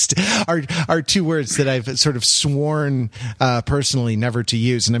context are two words that I've sort of sworn personally never to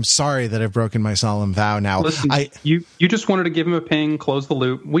use, and I'm sorry that I've broken my solemn vow now. Listen, you just wanted to give him a ping, close the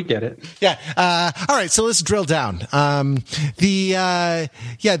loop. We get it. Yeah. All right. So let's drill down. Okay.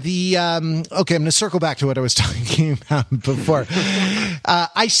 I'm going to circle back to what I was talking about before.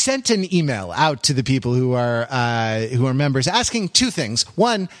 I sent an email out to the people who are members, asking two things.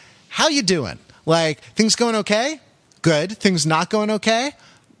 One, how you doing? Like, things going okay? Good. Things not going okay?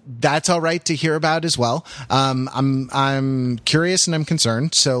 That's all right to hear about as well. I'm curious and I'm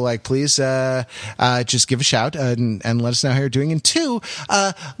concerned. So, like, please, just give a shout and let us know how you're doing. And two,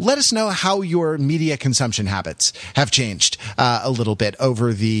 let us know how your media consumption habits have changed, a little bit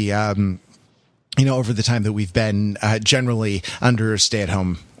over the, over the time that we've been, generally under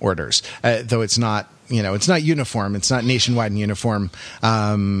stay-at-home orders, though it's not, it's not uniform. It's not nationwide and uniform.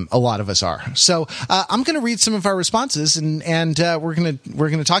 A lot of us are. So, I'm going to read some of our responses and we're going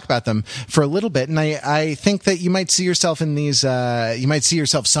to talk about them for a little bit. And I think that you might see yourself in these, you might see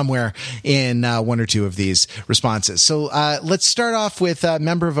yourself somewhere in, one or two of these responses. So, let's start off with a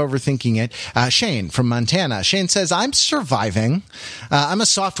member of Overthinking It, Shane from Montana. Shane says, I'm surviving. I'm a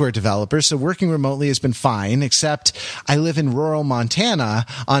software developer, so working remotely has been fine, except I live in rural Montana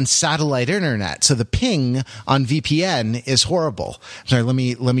on satellite internet. So the ping on VPN is horrible. Sorry, let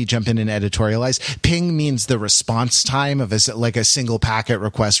me jump in and editorialize. Ping means the response time of a single packet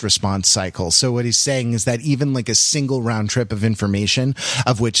request response cycle. So what he's saying is that even like a single round trip of information,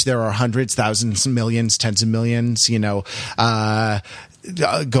 of which there are hundreds, thousands, millions, tens of millions,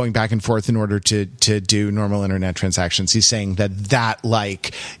 going back and forth in order to do normal internet transactions. He's saying that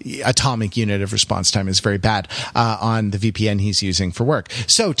like atomic unit of response time is very bad on the VPN he's using for work.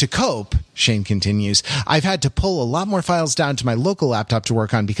 So to cope, Shane continues, I've had to pull a lot more files down to my local laptop to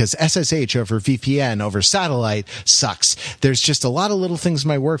work on because SSH over VPN over satellite sucks. There's just a lot of little things in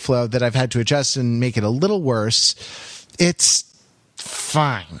my workflow that I've had to adjust and make it a little worse. It's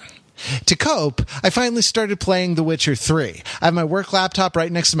fine. To cope, I finally started playing The Witcher 3. I have my work laptop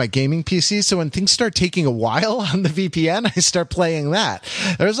right next to my gaming PC, so when things start taking a while on the VPN, I start playing that.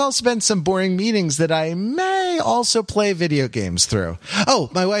 There's also been some boring meetings that I may also play video games through.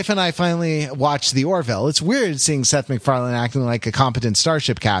 Oh, my wife and I finally watched The Orville. It's weird seeing Seth MacFarlane acting like a competent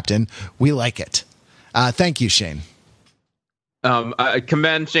starship captain. We like it. Thank you, Shane. I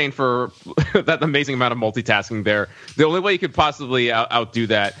commend Shane for that amazing amount of multitasking there. The only way you could possibly outdo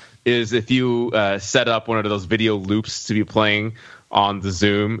that is if you set up one of those video loops to be playing on the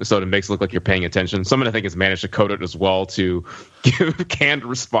Zoom, so it makes it look like you're paying attention. Someone I think has managed to code it as well to give canned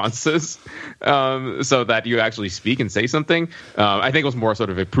responses so that you actually speak and say something. I think it was more sort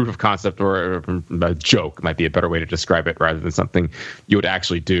of a proof of concept or a joke might be a better way to describe it rather than something you would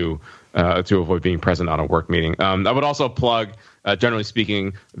actually do to avoid being present on a work meeting. I would also plug, generally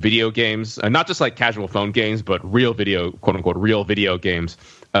speaking, video games, not just like casual phone games, but real video, quote unquote, real video games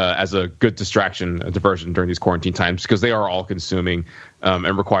as a good distraction, a diversion during these quarantine times, because they are all consuming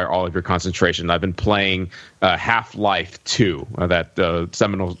and require all of your concentration. I've been playing Half-Life 2, that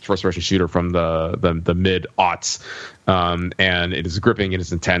seminal first-person shooter from the mid-aughts, and it is gripping, it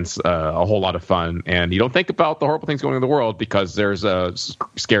is intense, a whole lot of fun, and you don't think about the horrible things going on in the world because there's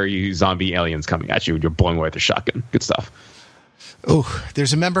scary zombie aliens coming at you and you're blowing away with a shotgun. Good stuff. Oh,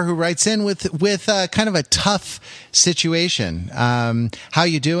 there's a member who writes in with kind of a tough situation. How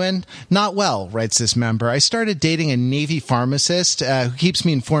you doing? Not well, writes this member. I started dating a Navy pharmacist who keeps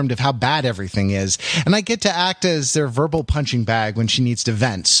me informed of how bad everything is, and I get to act as their verbal punching bag when she needs to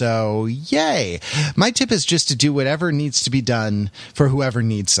vent. So, yay. My tip is just to do whatever needs to be done for whoever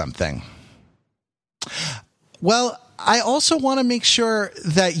needs something. Well, I also want to make sure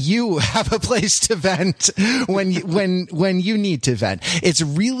that you have a place to vent when you need to vent. It's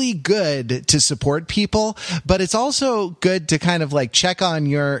really good to support people, but it's also good to kind of like check on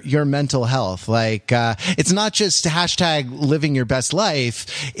your mental health. Like, it's not just hashtag living your best life.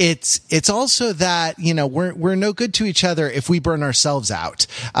 It's also that, you know, we're no good to each other if we burn ourselves out.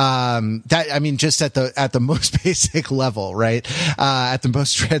 Just at the most basic level, right? At the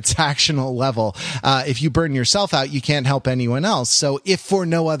most transactional level. If you burn yourself out, you can't help anyone else. So if for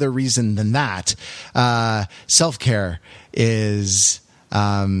no other reason than that, self-care is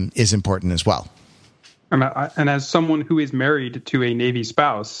important as well. And as someone who is married to a Navy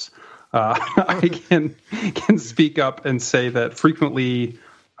spouse, I can speak up and say that frequently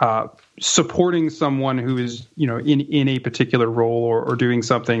supporting someone who is, you know, in a particular role or doing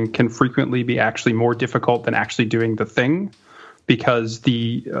something can frequently be actually more difficult than actually doing the thing, because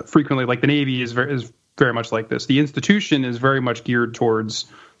frequently, like the Navy is very much like this. The institution is very much geared towards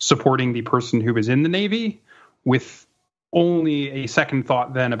supporting the person who is in the Navy, with only a second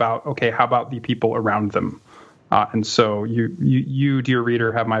thought then about, okay, how about the people around them? And so you, dear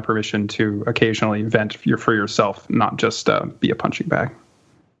reader, have my permission to occasionally vent for yourself, not just be a punching bag.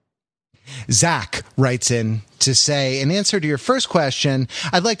 Zach writes in to say, in answer to your first question,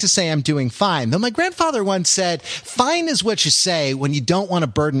 I'd like to say I'm doing fine. Though my grandfather once said, fine is what you say when you don't want to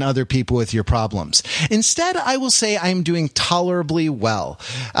burden other people with your problems. Instead, I will say I'm doing tolerably well.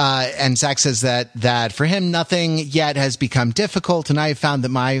 And Zach says that for him, nothing yet has become difficult. And I have found that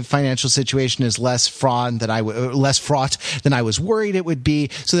my financial situation is less fraught than I was worried it would be.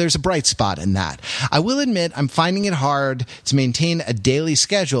 So there's a bright spot in that. I will admit I'm finding it hard to maintain a daily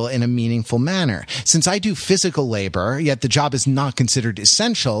schedule in a meaningful manner. Since I do physical labor, yet the job is not considered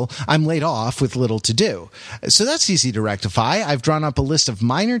essential, I'm laid off with little to do. So that's easy to rectify. I've drawn up a list of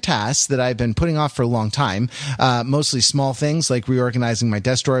minor tasks that I've been putting off for a long time, mostly small things like reorganizing my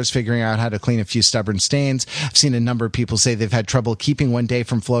desk drawers, figuring out how to clean a few stubborn stains. I've seen a number of people say they've had trouble keeping one day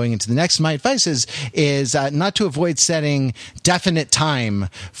from flowing into the next. My advice is not to avoid setting definite time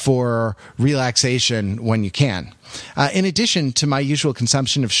for relaxation when you can. In addition to my usual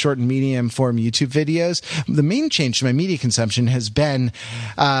consumption of short and medium form YouTube videos, the main change to my media consumption has been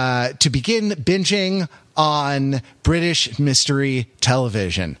to begin binging on British mystery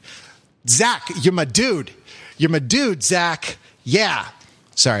television. Zach, you're my dude. You're my dude, Zach. Yeah.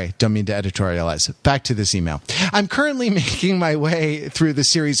 Sorry, don't mean to editorialize. Back to this email. I'm currently making my way through the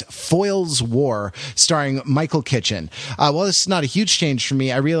series Foyle's War, starring Michael Kitchen. While this is not a huge change for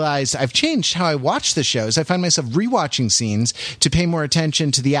me, I realized I've changed how I watch the shows. I find myself rewatching scenes to pay more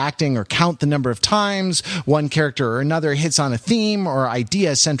attention to the acting or count the number of times one character or another hits on a theme or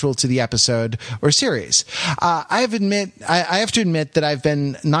idea central to the episode or series. I have to admit that I've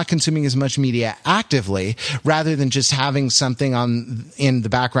been not consuming as much media actively, rather than just having something in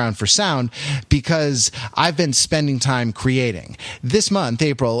the background for sound, because I've been spending time creating. This month,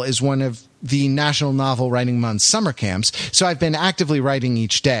 April, is one of the National Novel Writing Month summer camps, so I've been actively writing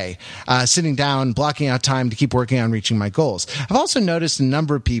each day, sitting down, blocking out time to keep working on reaching my goals. I've also noticed a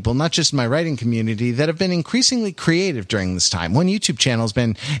number of people, not just in my writing community, that have been increasingly creative during this time. One YouTube channel has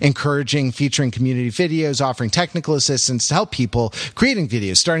been featuring community videos, offering technical assistance to help people creating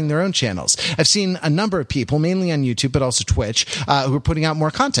videos, starting their own channels. I've seen a number of people, mainly on YouTube, but also Twitch, who are putting out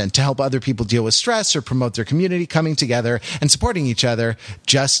more content to help other people deal with stress or promote their community, coming together and supporting each other,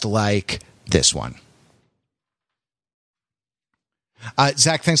 just like this one.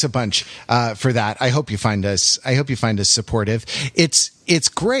 Zach, thanks a bunch for that. I hope you find us supportive. It's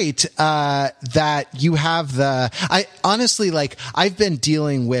great that you have I honestly, like, I've been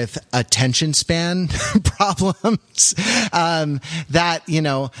dealing with attention span problems that,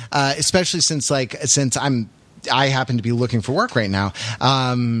 especially since I happen to be looking for work right now.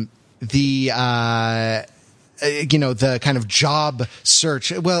 The kind of job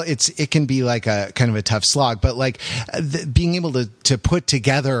search, well, it can be like a kind of a tough slog, but like being able to put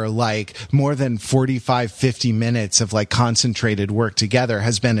together like more than 45, 50 minutes of like concentrated work together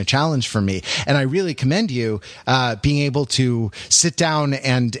has been a challenge for me. And I really commend you, being able to sit down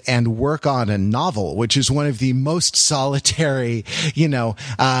and work on a novel, which is one of the most solitary,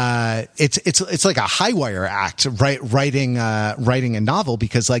 it's like a high wire act, right? Writing a novel,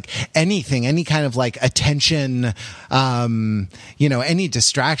 because like any kind of like attention, any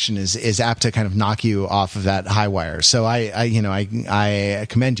distraction is apt to kind of knock you off of that high wire. So I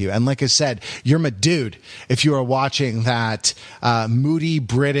commend you. And like I said, you're my dude if you are watching that moody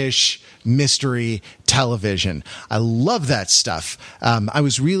British mystery television. I love that stuff. I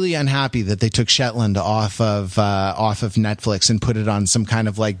was really unhappy that they took Shetland off of Netflix and put it on some kind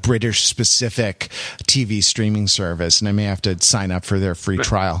of like British specific TV streaming service, and I may have to sign up for their free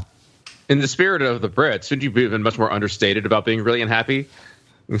trial. In the spirit of the Brits, shouldn't you be even much more understated about being really unhappy?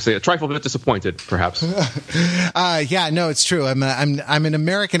 You can say a trifle bit disappointed, perhaps. Yeah, no, it's true. I'm an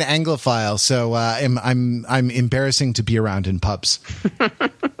American Anglophile, so I'm embarrassing to be around in pubs.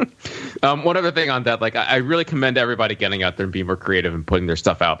 One other thing on that, like I really commend everybody getting out there and being more creative and putting their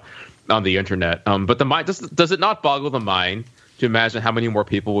stuff out on the internet. But the mind does it not boggle the mind to imagine how many more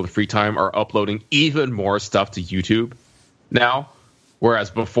people with free time are uploading even more stuff to YouTube now, whereas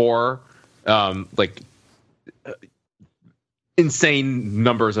before. Insane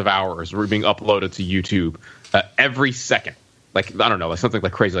numbers of hours were being uploaded to YouTube every second. Like, I don't know, like something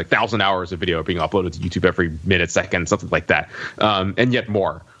like crazy, like 1,000 hours of video are being uploaded to YouTube every minute, second, something like that. And yet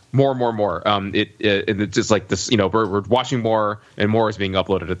more. It's just like this, we're watching more and more is being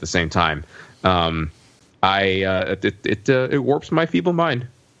uploaded at the same time. It warps my feeble mind.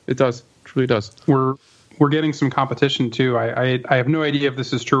 It does. It truly does. We're getting some competition too. I have no idea if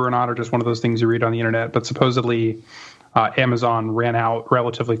this is true or not, or just one of those things you read on the internet. But supposedly, Amazon ran out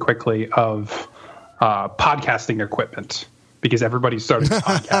relatively quickly of podcasting equipment because everybody's starting to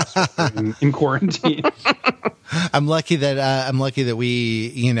podcast in quarantine. I'm lucky that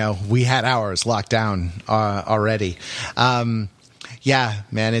we had ours locked down already. Yeah,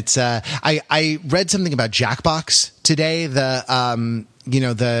 man, it's I read something about Jackbox today. The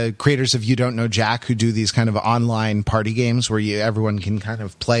creators of You Don't Know Jack, who do these kind of online party games where everyone can kind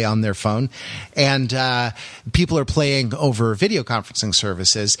of play on their phone, and people are playing over video conferencing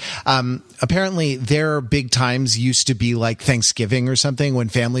services. Apparently their big times used to be like Thanksgiving or something, when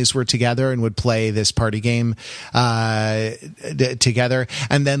families were together and would play this party game together.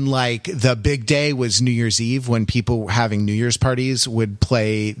 And then like the big day was New Year's Eve, when people having New Year's parties would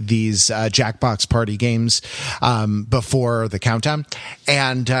play these Jackbox party games before the countdown.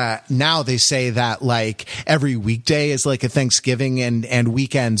 And now they say that like every weekday is like a Thanksgiving, and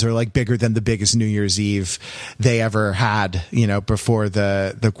weekends are like bigger than the biggest New Year's Eve they ever had, before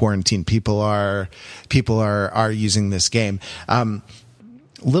the quarantine. People are using this game.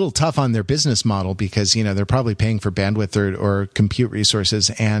 Little tough on their business model, because they're probably paying for bandwidth or compute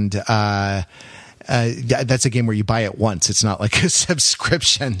resources, and that's a game where you buy it once. It's not like a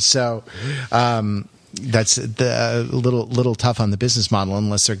subscription. So that's the little tough on the business model,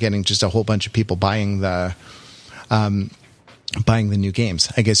 unless they're getting just a whole bunch of people buying the new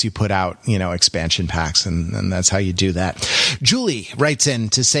games. I guess you put out, expansion packs, and that's how you do that. Julie writes in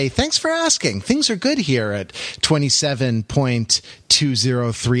to say, thanks for asking. Things are good here at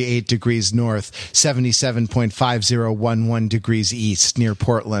 27.2038 degrees north, 77.5011 degrees east near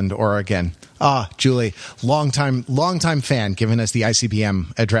Portland, Oregon. Julie, longtime fan, giving us the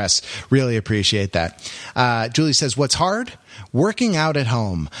ICBM address. Really appreciate that. Julie says, what's hard? Working out at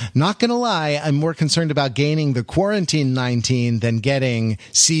home. Not gonna lie, I'm more concerned about gaining the quarantine 19 than getting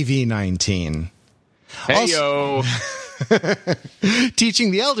CV19. Hey-yo.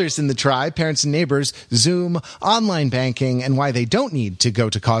 Teaching the elders in the tribe, parents and neighbors, Zoom, online banking, and why they don't need to go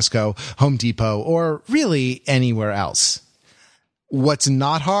to Costco, Home Depot, or really anywhere else. What's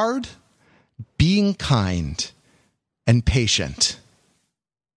not hard? Being kind and patient.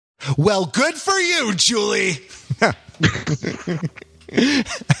 Well, good for you, Julie.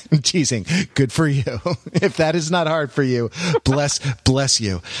 I'm teasing. Good for you. If that is not hard for you, bless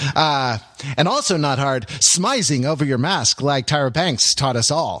you. And also not hard, smizing over your mask like Tyra Banks taught us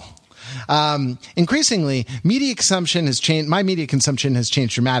all. Increasingly, media consumption has changed. My media consumption has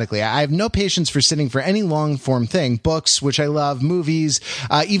changed dramatically. I have no patience for sitting for any long form thing, books, which I love, movies,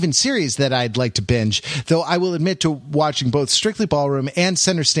 even series that I'd like to binge, though I will admit to watching both Strictly Ballroom and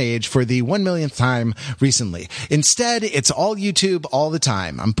Center Stage for the 1 millionth time recently. Instead, it's all YouTube all the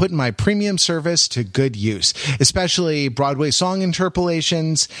time. I'm putting my premium service to good use, especially Broadway song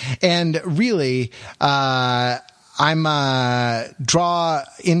interpolations, and really, I'm drawn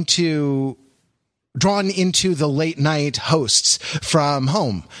into the late night hosts from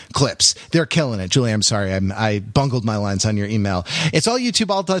Home clips. They're killing it. Julie, I'm sorry. I bungled my lines on your email. It's all YouTube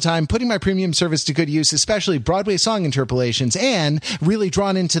all the time, putting my premium service to good use, especially Broadway song interpolations, and really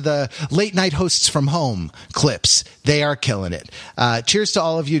drawn into the late night hosts from Home clips. They are killing it. Cheers to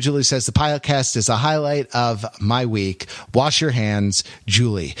all of you. Julie says the podcast is a highlight of my week. Wash your hands,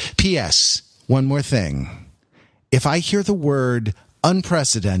 Julie. P.S. One more thing. If I hear the word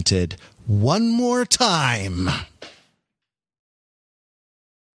unprecedented one more time.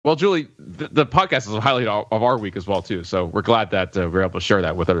 Well, Julie, the podcast is a highlight of our week as well, too. So we're glad that we're able to share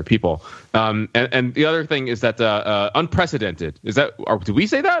that with other people. And the other thing is that unprecedented. Is that, or do we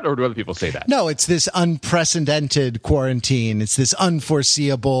say that, or do other people say that? No, it's this unprecedented quarantine. It's this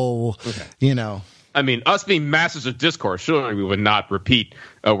unforeseeable, I mean, us being masters of discourse, surely we would not repeat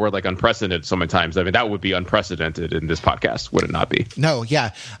a word like unprecedented so many times. I mean, that would be unprecedented in this podcast, would it not be? No,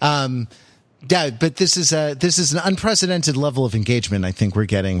 yeah. But this is an unprecedented level of engagement I think we're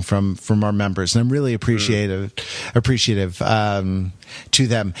getting from our members, and I'm really appreciative to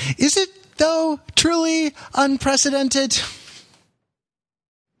them. Is it, though, truly unprecedented?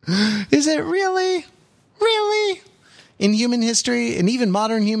 Is it really? Really? In human history, and even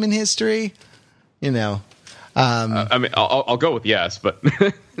modern human history? I mean, I'll go with yes, but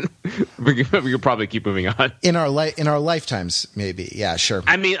we could probably keep moving on. In our lifetimes, maybe. Yeah, sure.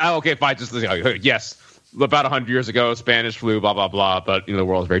 I mean, okay, fine. Just yes, about 100 years ago, Spanish flu, blah blah blah. But the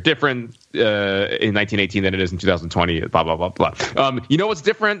world is very different in 1918 than it is in 2020. Blah blah blah blah. You know what's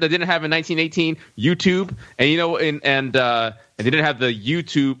different? They didn't have in 1918 YouTube, and they didn't have the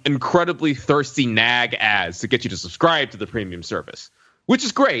YouTube incredibly thirsty nag ads to get you to subscribe to the premium service, which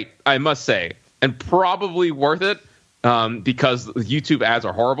is great, I must say. And probably worth it because the YouTube ads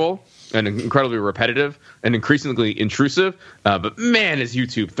are horrible and incredibly repetitive and increasingly intrusive. But man, is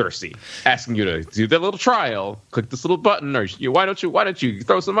YouTube thirsty, asking you to do that little trial, click this little button, or why don't you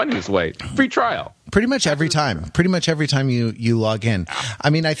throw some money this way? Free trial. Pretty much every time you log in. I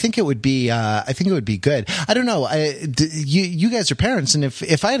mean, I think it would be good. I don't know. You guys are parents, and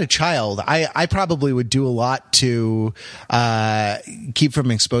if I had a child, I probably would do a lot to keep from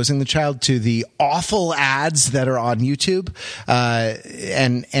exposing the child to the awful ads that are on YouTube.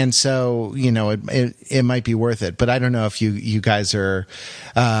 And so, it might be worth it, but I don't know if you guys are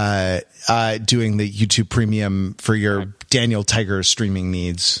doing the YouTube Premium for your Daniel Tiger streaming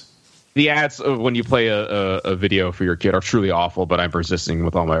needs. The ads when you play a video for your kid are truly awful, but I'm persisting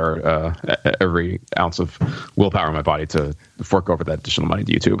with all my every ounce of willpower in my body to fork over that additional money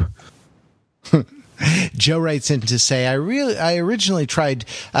to YouTube. Joe writes in to say, I originally tried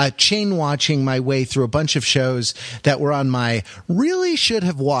chain watching my way through a bunch of shows that were on my really should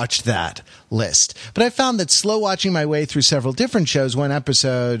have watched that list. But I found that slow watching my way through several different shows, one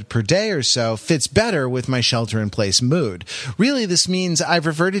episode per day or so, fits better with my shelter-in-place mood. Really, this means I've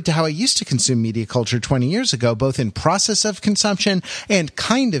reverted to how I used to consume media culture 20 years ago, both in process of consumption and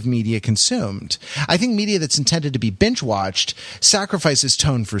kind of media consumed. I think media that's intended to be binge-watched sacrifices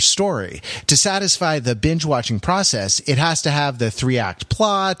tone for story. To satisfy the binge-watching process, it has to have the 3-act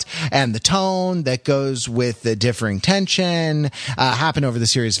plot and the tone that goes with the differing tension happen over the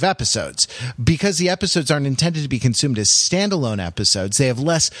series of episodes. Because the episodes aren't intended to be consumed as standalone episodes, they have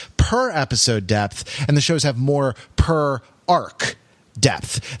less per episode depth, and the shows have more per arc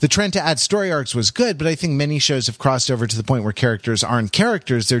depth. The trend to add story arcs was good, but I think many shows have crossed over to the point where characters aren't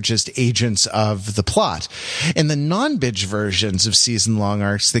characters, they're just agents of the plot. In the non-binge versions of season-long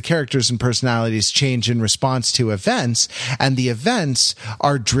arcs, the characters and personalities change in response to events, and the events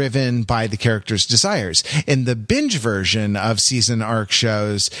are driven by the characters' desires. In the binge version of season arc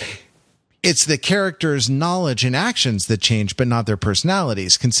shows, it's the characters' knowledge and actions that change, but not their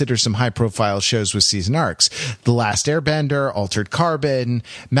personalities. Consider some high-profile shows with season arcs. The Last Airbender, Altered Carbon,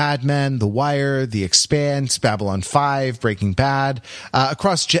 Mad Men, The Wire, The Expanse, Babylon 5, Breaking Bad.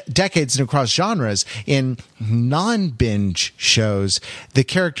 Across decades and across genres, in non-binge shows, the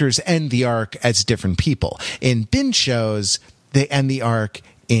characters end the arc as different people. In binge shows, they end the arc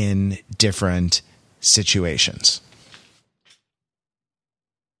in different situations.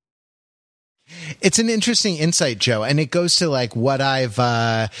 It's an interesting insight, Joe, and it goes to like what I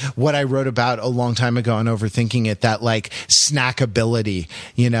wrote about a long time ago on Overthinking It, that like snackability,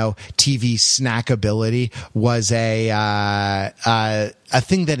 TV snackability was a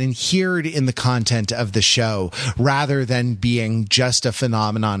thing that adhered in the content of the show rather than being just a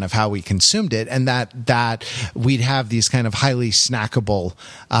phenomenon of how we consumed it, and that we'd have these kind of highly snackable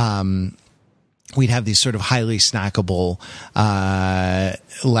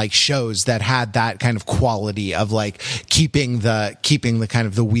like shows that had that kind of quality of like keeping the kind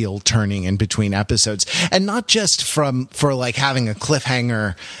of the wheel turning in between episodes, and not just for like having a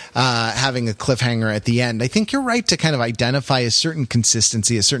cliffhanger at the end. I think you're right to kind of identify a certain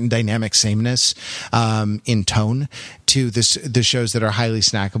consistency, a certain dynamic sameness in tone to the shows that are highly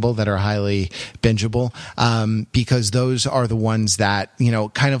snackable, that are highly bingeable, because those are the ones that,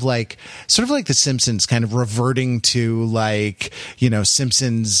 kind of like, sort of like The Simpsons, kind of reverting to like,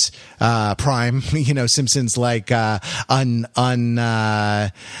 Simpsons Prime, Simpsons like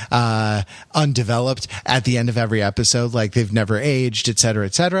undeveloped at the end of every episode, like they've never aged, et cetera,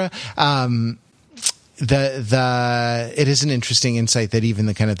 et cetera. It is an interesting insight that even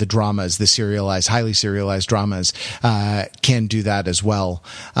the kind of the dramas, the highly serialized dramas, can do that as well.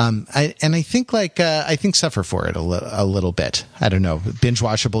 I think suffer for it a little bit. I don't know, binge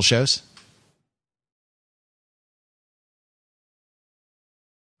watchable shows.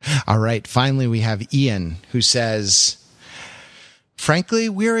 All right. Finally, we have Ian, who says, frankly,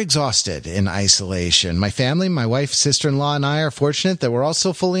 we're exhausted in isolation. My family, my wife, sister-in-law, and I are fortunate that we're all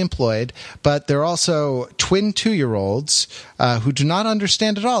still fully employed, but they're also twin 2-year-olds who do not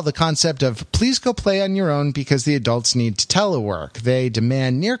understand at all the concept of please go play on your own because the adults need to telework. They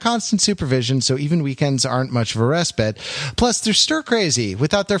demand near constant supervision, so even weekends aren't much of a respite. Plus, they're stir-crazy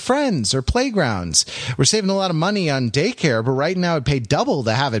without their friends or playgrounds. We're saving a lot of money on daycare, but right now it'd pay double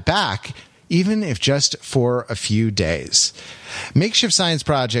to have it back, even if just for a few days. Makeshift science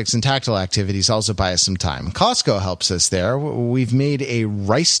projects and tactile activities also buy us some time. Costco helps us there. We've made a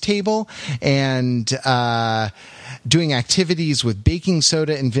rice table and doing activities with baking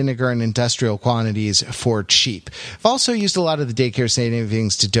soda and vinegar in industrial quantities for cheap. I've also used a lot of the daycare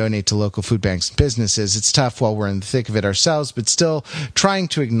savings to donate to local food banks and businesses. It's tough while we're in the thick of it ourselves, but still trying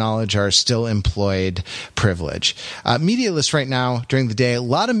to acknowledge our still employed privilege. Media list right now during the day, a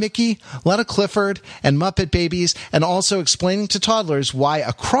lot of Mickey, a lot of Clifford and Muppet Babies, and also explaining to toddlers why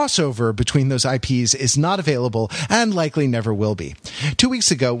a crossover between those IPs is not available and likely never will be. 2 weeks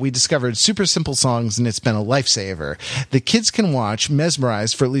ago, we discovered Super Simple Songs, and it's been a lifesaver. The kids can watch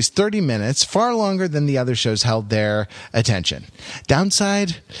mesmerized for at least 30 minutes, far longer than the other shows held their attention.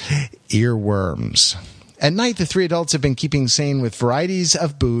 Downside? Earworms. At night, the 3 adults have been keeping sane with varieties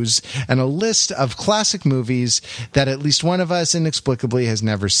of booze and a list of classic movies that at least one of us inexplicably has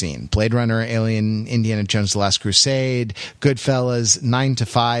never seen. Blade Runner, Alien, Indiana Jones: The Last Crusade, Goodfellas, 9 to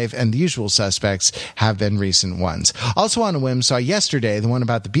 5, and The Usual Suspects have been recent ones. Also on a whim, saw yesterday, the one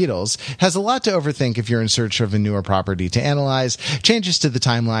about the Beatles. Has a lot to overthink if you're in search of a newer property to analyze. Changes to the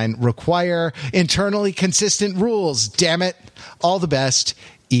timeline require internally consistent rules. Damn it. All the best,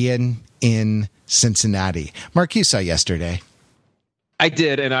 Ian in Cincinnati. Mark, you saw yesterday. I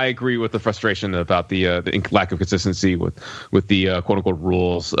did, and I agree with the frustration about the lack of consistency with the quote unquote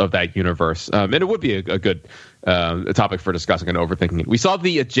rules of that universe. And it would be a good topic for discussing and overthinking it. We saw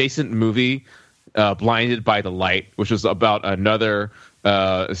the adjacent movie, Blinded by the Light, which was about another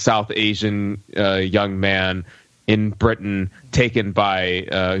South Asian young man in Britain taken by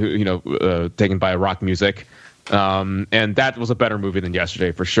rock music. And that was a better movie than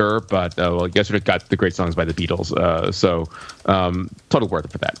Yesterday for sure, but Yesterday got the great songs by the Beatles, so total worth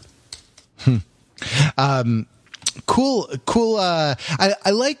it for that. Cool. I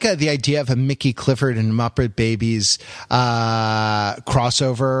like the idea of a Mickey, Clifford, and Muppet Babies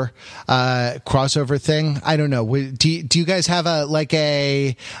crossover thing. I don't know. Do you guys have a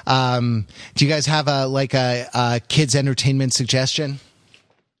kids entertainment suggestion?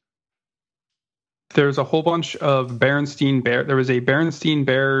 There's a whole bunch of Berenstain Bears. There was a Berenstain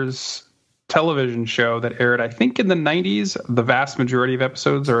Bears television show that aired, I think, in the 90s. The vast majority of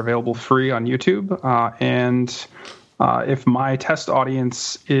episodes are available free on YouTube. And if my test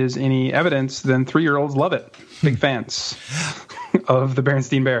audience is any evidence, then 3-year-olds love it. Big fans of the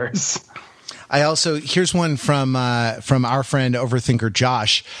Berenstain Bears. I also, here's one from our friend Overthinker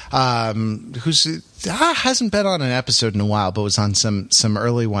Josh, who's hasn't been on an episode in a while, but was on some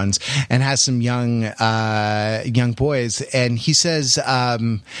early ones, and has some young boys. And he says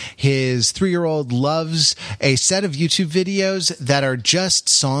his 3-year-old loves a set of YouTube videos that are just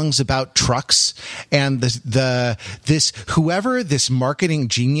songs about trucks, and whoever this marketing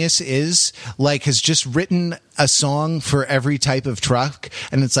genius is, like, has just written a song for every type of truck,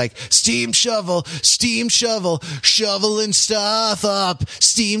 and it's like steam shovel, shoveling stuff up,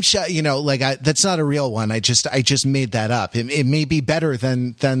 steam shovel. That's not a real one. I just made that up. It may be better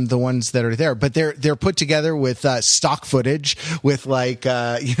than the ones that are there, but they're put together with stock footage, with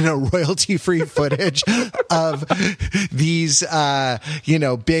royalty free footage of these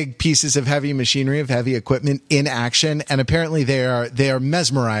big pieces of heavy machinery, of heavy equipment in action, and apparently they are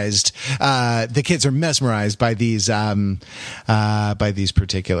mesmerized. The kids are mesmerized by these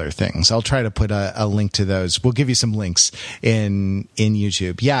particular things. I'll try to put a link to those. We'll give you some links in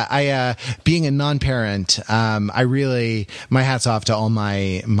YouTube. Yeah, I being a non-parent, my hat's off to all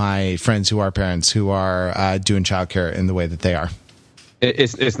my friends who are parents who are doing childcare in the way that they are.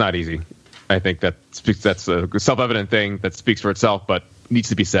 It's not easy. I think that's a self-evident thing that speaks for itself, but needs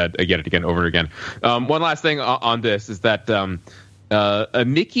to be said again and again, over and again. One last thing on this is that a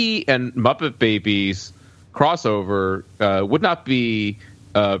Mickey and Muppet Babies crossover would not be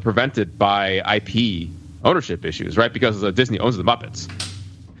prevented by IP ownership issues, right? Because Disney owns the Muppets.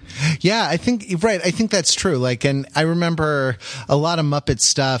 Yeah, I think that's true. And I remember a lot of Muppet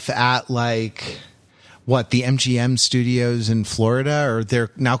stuff at the MGM studios in Florida, or they're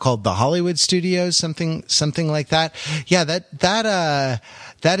now called the Hollywood Studios, something like that. Yeah,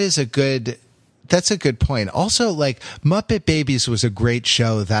 that is a good. That's a good point. Also, Muppet Babies was a great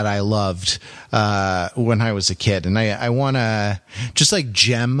show that I loved when I was a kid, and I want to, just like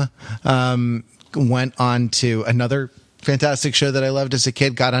Jem went on to another fantastic show that I loved as a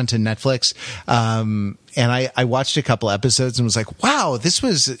kid, got onto Netflix. And I watched a couple episodes and was like, wow, this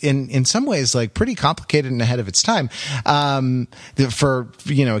was in some ways pretty complicated and ahead of its time. For,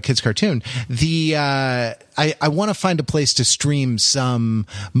 a kid's cartoon. I want to find a place to stream some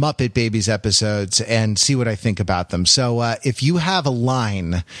Muppet Babies episodes and see what I think about them. So, if you have a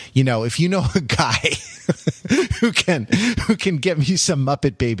line, if you know a guy who can get me some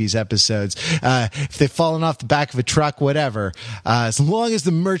Muppet Babies episodes, if they've fallen off the back of a truck, whatever, as long as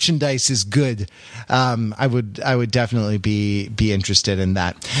the merchandise is good, I would definitely be interested in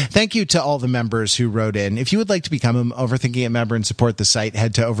that. Thank you to all the members who wrote in. If you would like to become an Overthinking It member and support the site,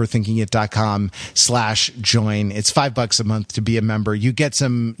 head to overthinkingit.com/join. It's $5 a month to be a member. You get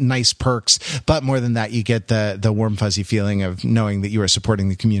some nice perks, but more than that, you get the warm, fuzzy feeling of knowing that you are supporting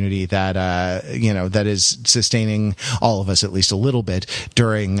the community that that is sustaining all of us at least a little bit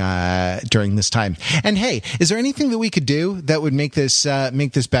during this time. And hey, is there anything that we could do that would make this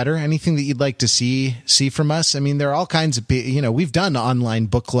better? Anything that you'd like to see from us? I mean, there are all kinds of, we've done online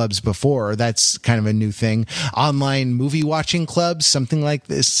book clubs before. That's kind of a new thing. Online movie watching clubs, something like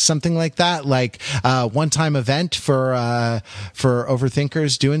that. One-time event for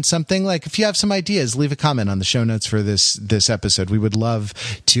overthinkers doing something. If you have some ideas, leave a comment on the show notes for this episode. We would love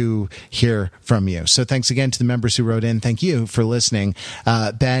to hear from you. So thanks again to the members who wrote in. Thank you for listening.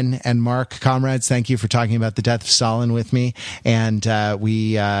 Ben and Mark, comrades, thank you for talking about the death of Stalin with me. And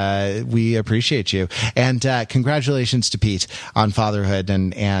we appreciate you. And congratulations to Pete on fatherhood,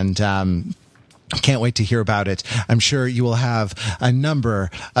 and can't wait to hear about it. I'm sure you will have a number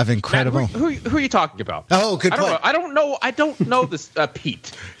of incredible. Matt, who are you talking about? Oh, good point. I don't know this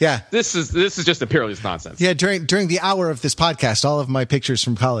Pete. Yeah, this is just imperialist nonsense. Yeah, during the hour of this podcast, all of my pictures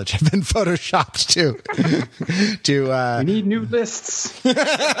from college have been photoshopped to we need new lists.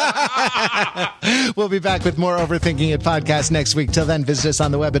 We'll be back with more Overthinking It podcast next week. Till then, visit us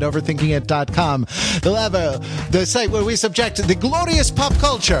on the web at overthinkingit.com, the site where we subject the glorious pop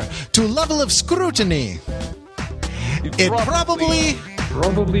culture to a level of scrutiny it probably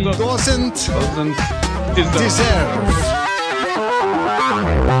doesn't deserve.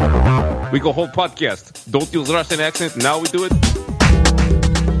 We go whole podcast. Don't use Russian accent. Now we do it.